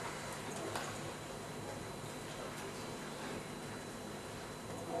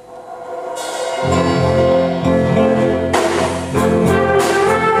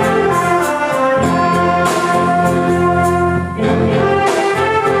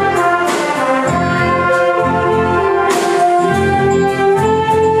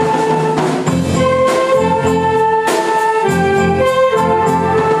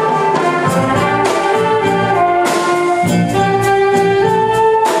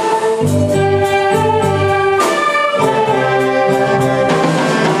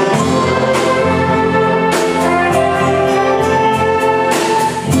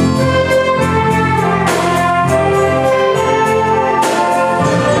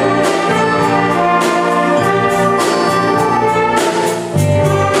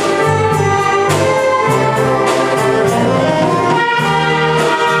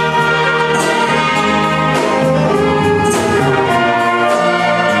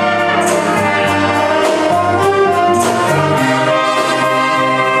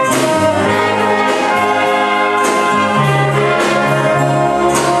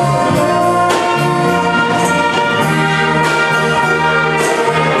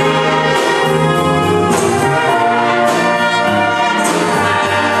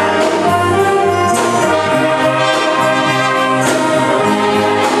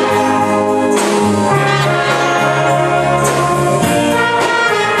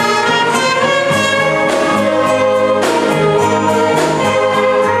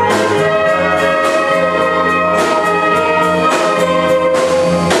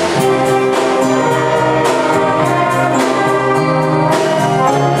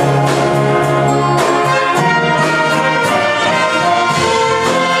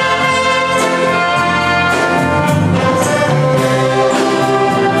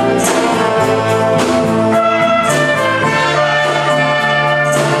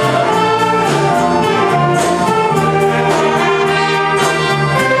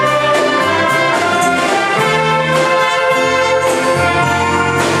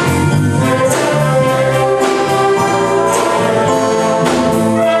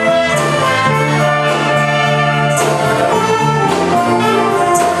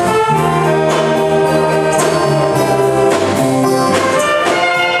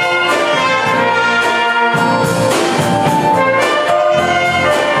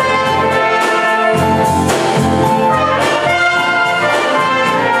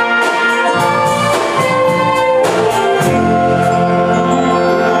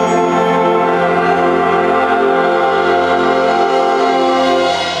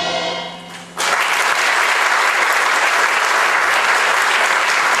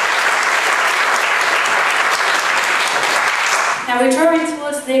 Now we're drawing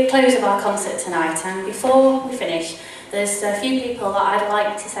towards the close of our concert tonight, and before we finish, there's a few people that I'd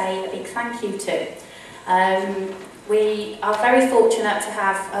like to say a big thank you to. We are very fortunate to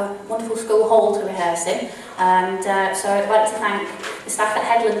have a wonderful school hall to rehearse in, and so I'd like to thank the staff at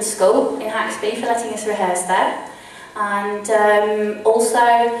Headland School in Haxby for letting us rehearse there. And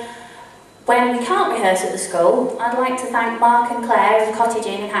also, when we can't rehearse at the school, I'd like to thank Mark and Claire of the Cottage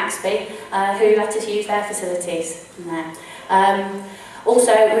Inn in Haxby who let us use their facilities in there.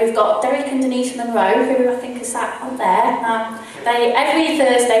 Also, we've got Derek and Denise Monroe, who I think are sat up there. Every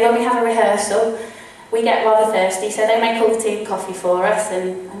Thursday when we have a rehearsal, we get rather thirsty, so they make all the tea and coffee for us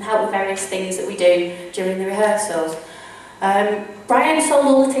and help with various things that we do during the rehearsals. Brian sold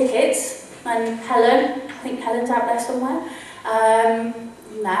all the tickets, and Helen, I think Helen's out there somewhere, and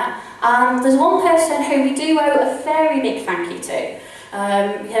there's one person who we do owe a very big thank you to,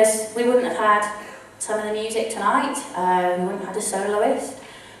 because we wouldn't have had some of the music tonight, we wouldn't have had a soloist,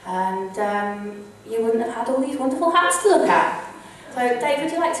 and you wouldn't have had all these wonderful hats to look at. So Dave,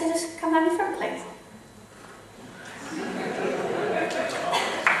 would you like to just come down the front, please?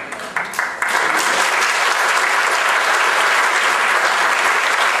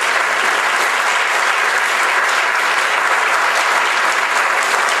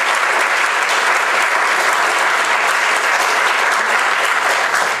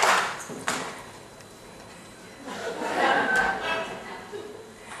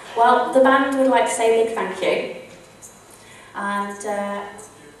 Well, the band would like to say a big thank you, and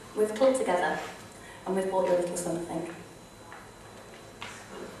we've clubbed together and we've bought you a little something.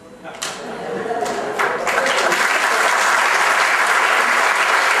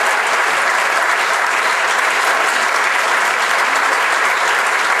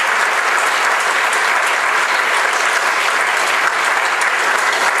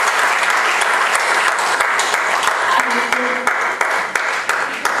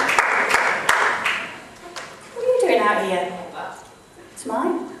 out here? It's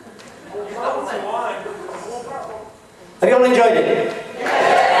mine. Have you all enjoyed it?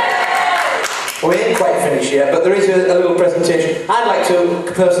 Well, we ain't quite finished yet, but there is a little presentation. I'd like to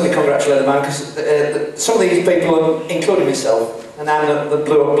personally congratulate the man, because some of these people, including myself, and I'm the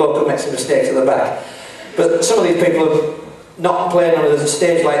bloke that makes the mistakes at the back, but some of these people have not played on a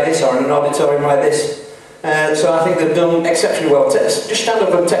stage like this or in an auditorium like this. So I think they've done exceptionally well. Just stand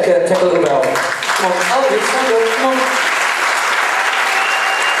up and take a little bow. Come on, all of you, stand up, come on.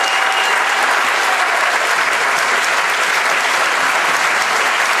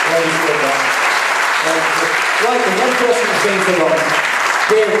 Right, the one person that's been forgotten.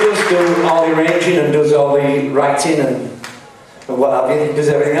 Dave does do all the arranging and does all the writing and what have you. He does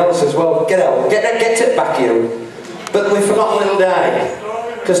everything else as well. Get out, get it back you. But we've forgotten little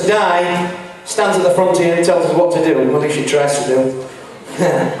Di. Because Di stands at the front here and tells us what to do. Well, at least she tries to do.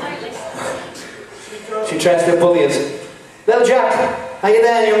 She tries to bully us. Little Jack, are you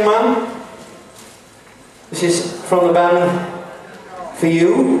there, young man? This is from the band for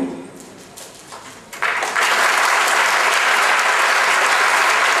you.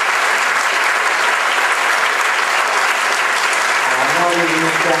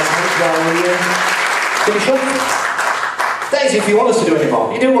 Finish up? Daisy, if you want us to do any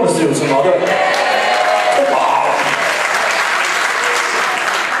more. You do want us to do some more, don't you?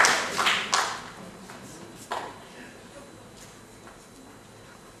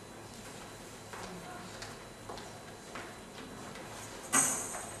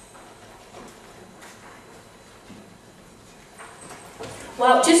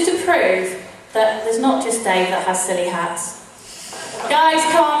 Well, just to prove that there's not just Dave that has silly hats. Guys,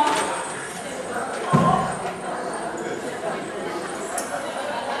 come on.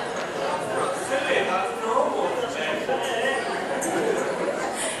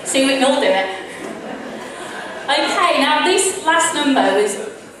 See, we can all do it. Okay, now this last number was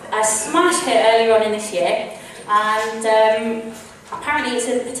a smash hit earlier on in this year, and apparently it's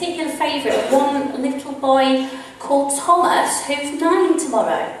a particular favourite of one little boy called Thomas, who's 9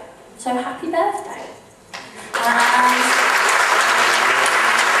 tomorrow. So happy birthday.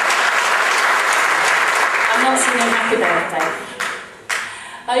 I'm not singing happy birthday.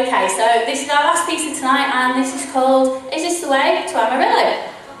 Okay, so this is our last piece of tonight, and this is called Is This the Way to Amarillo?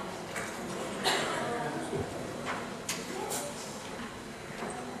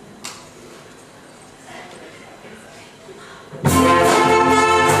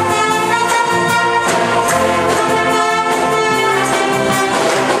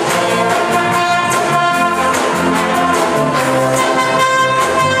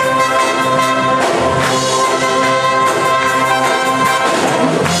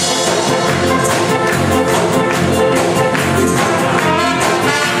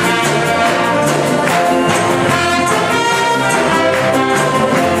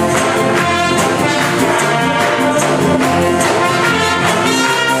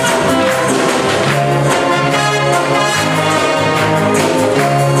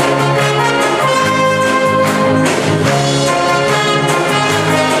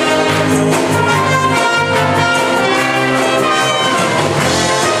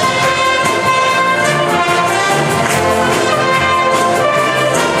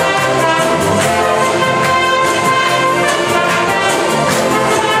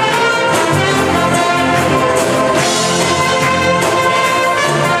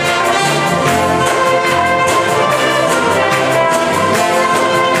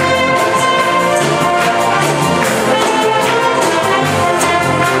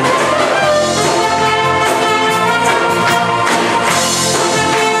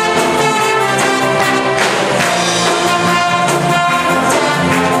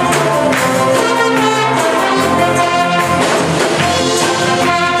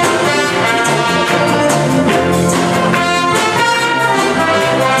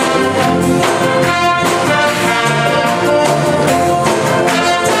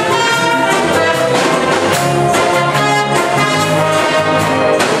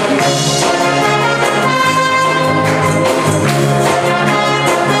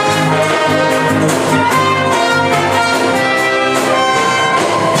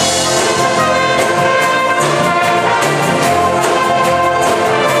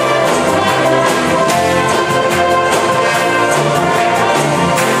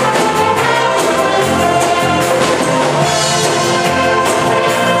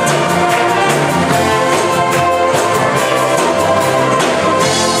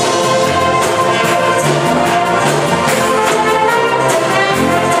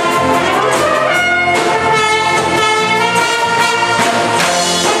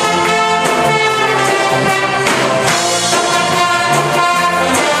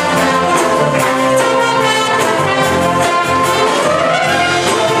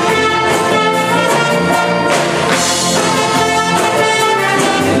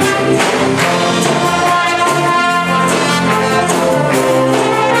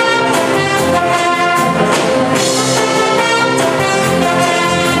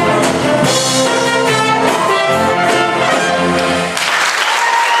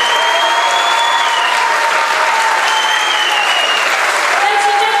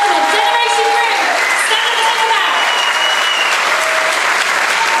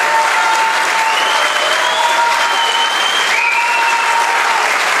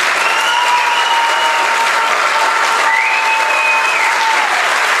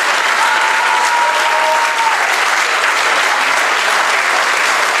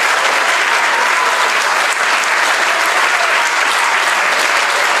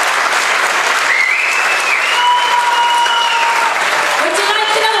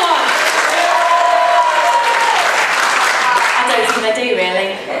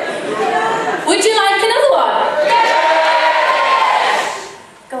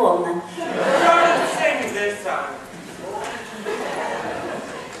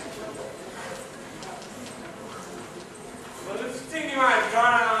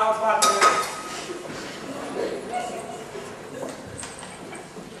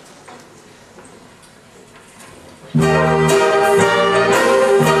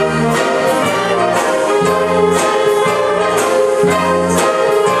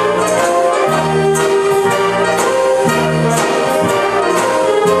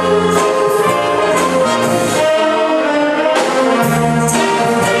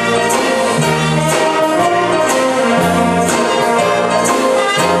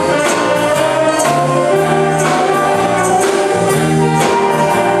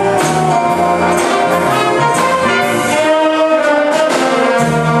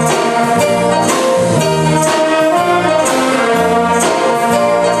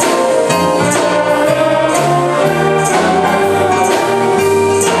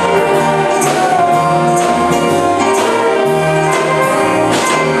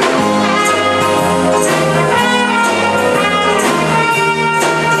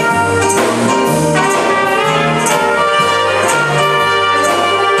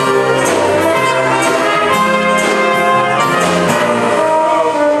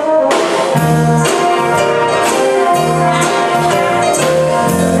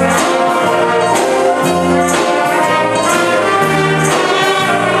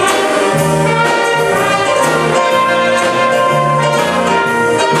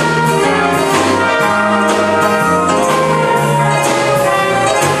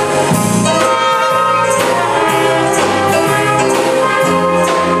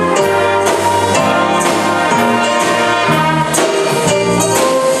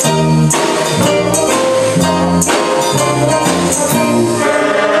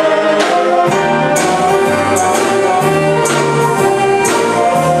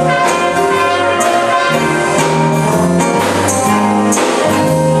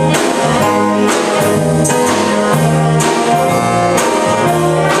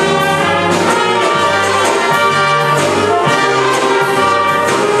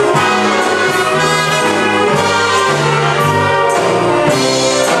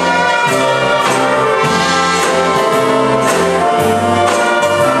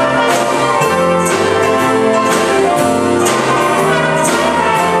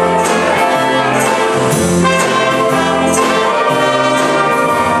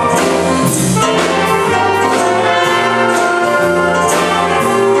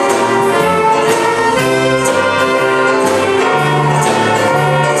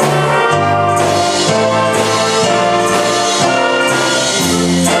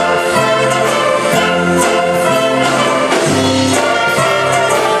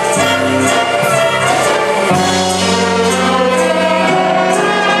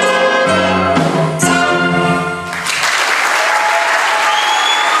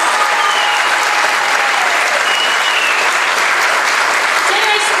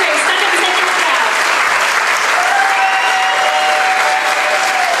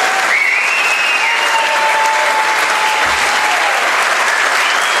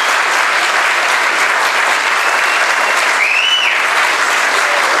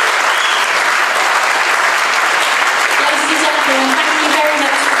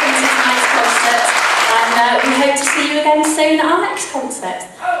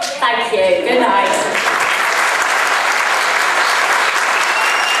 respect. Thank you. Good night.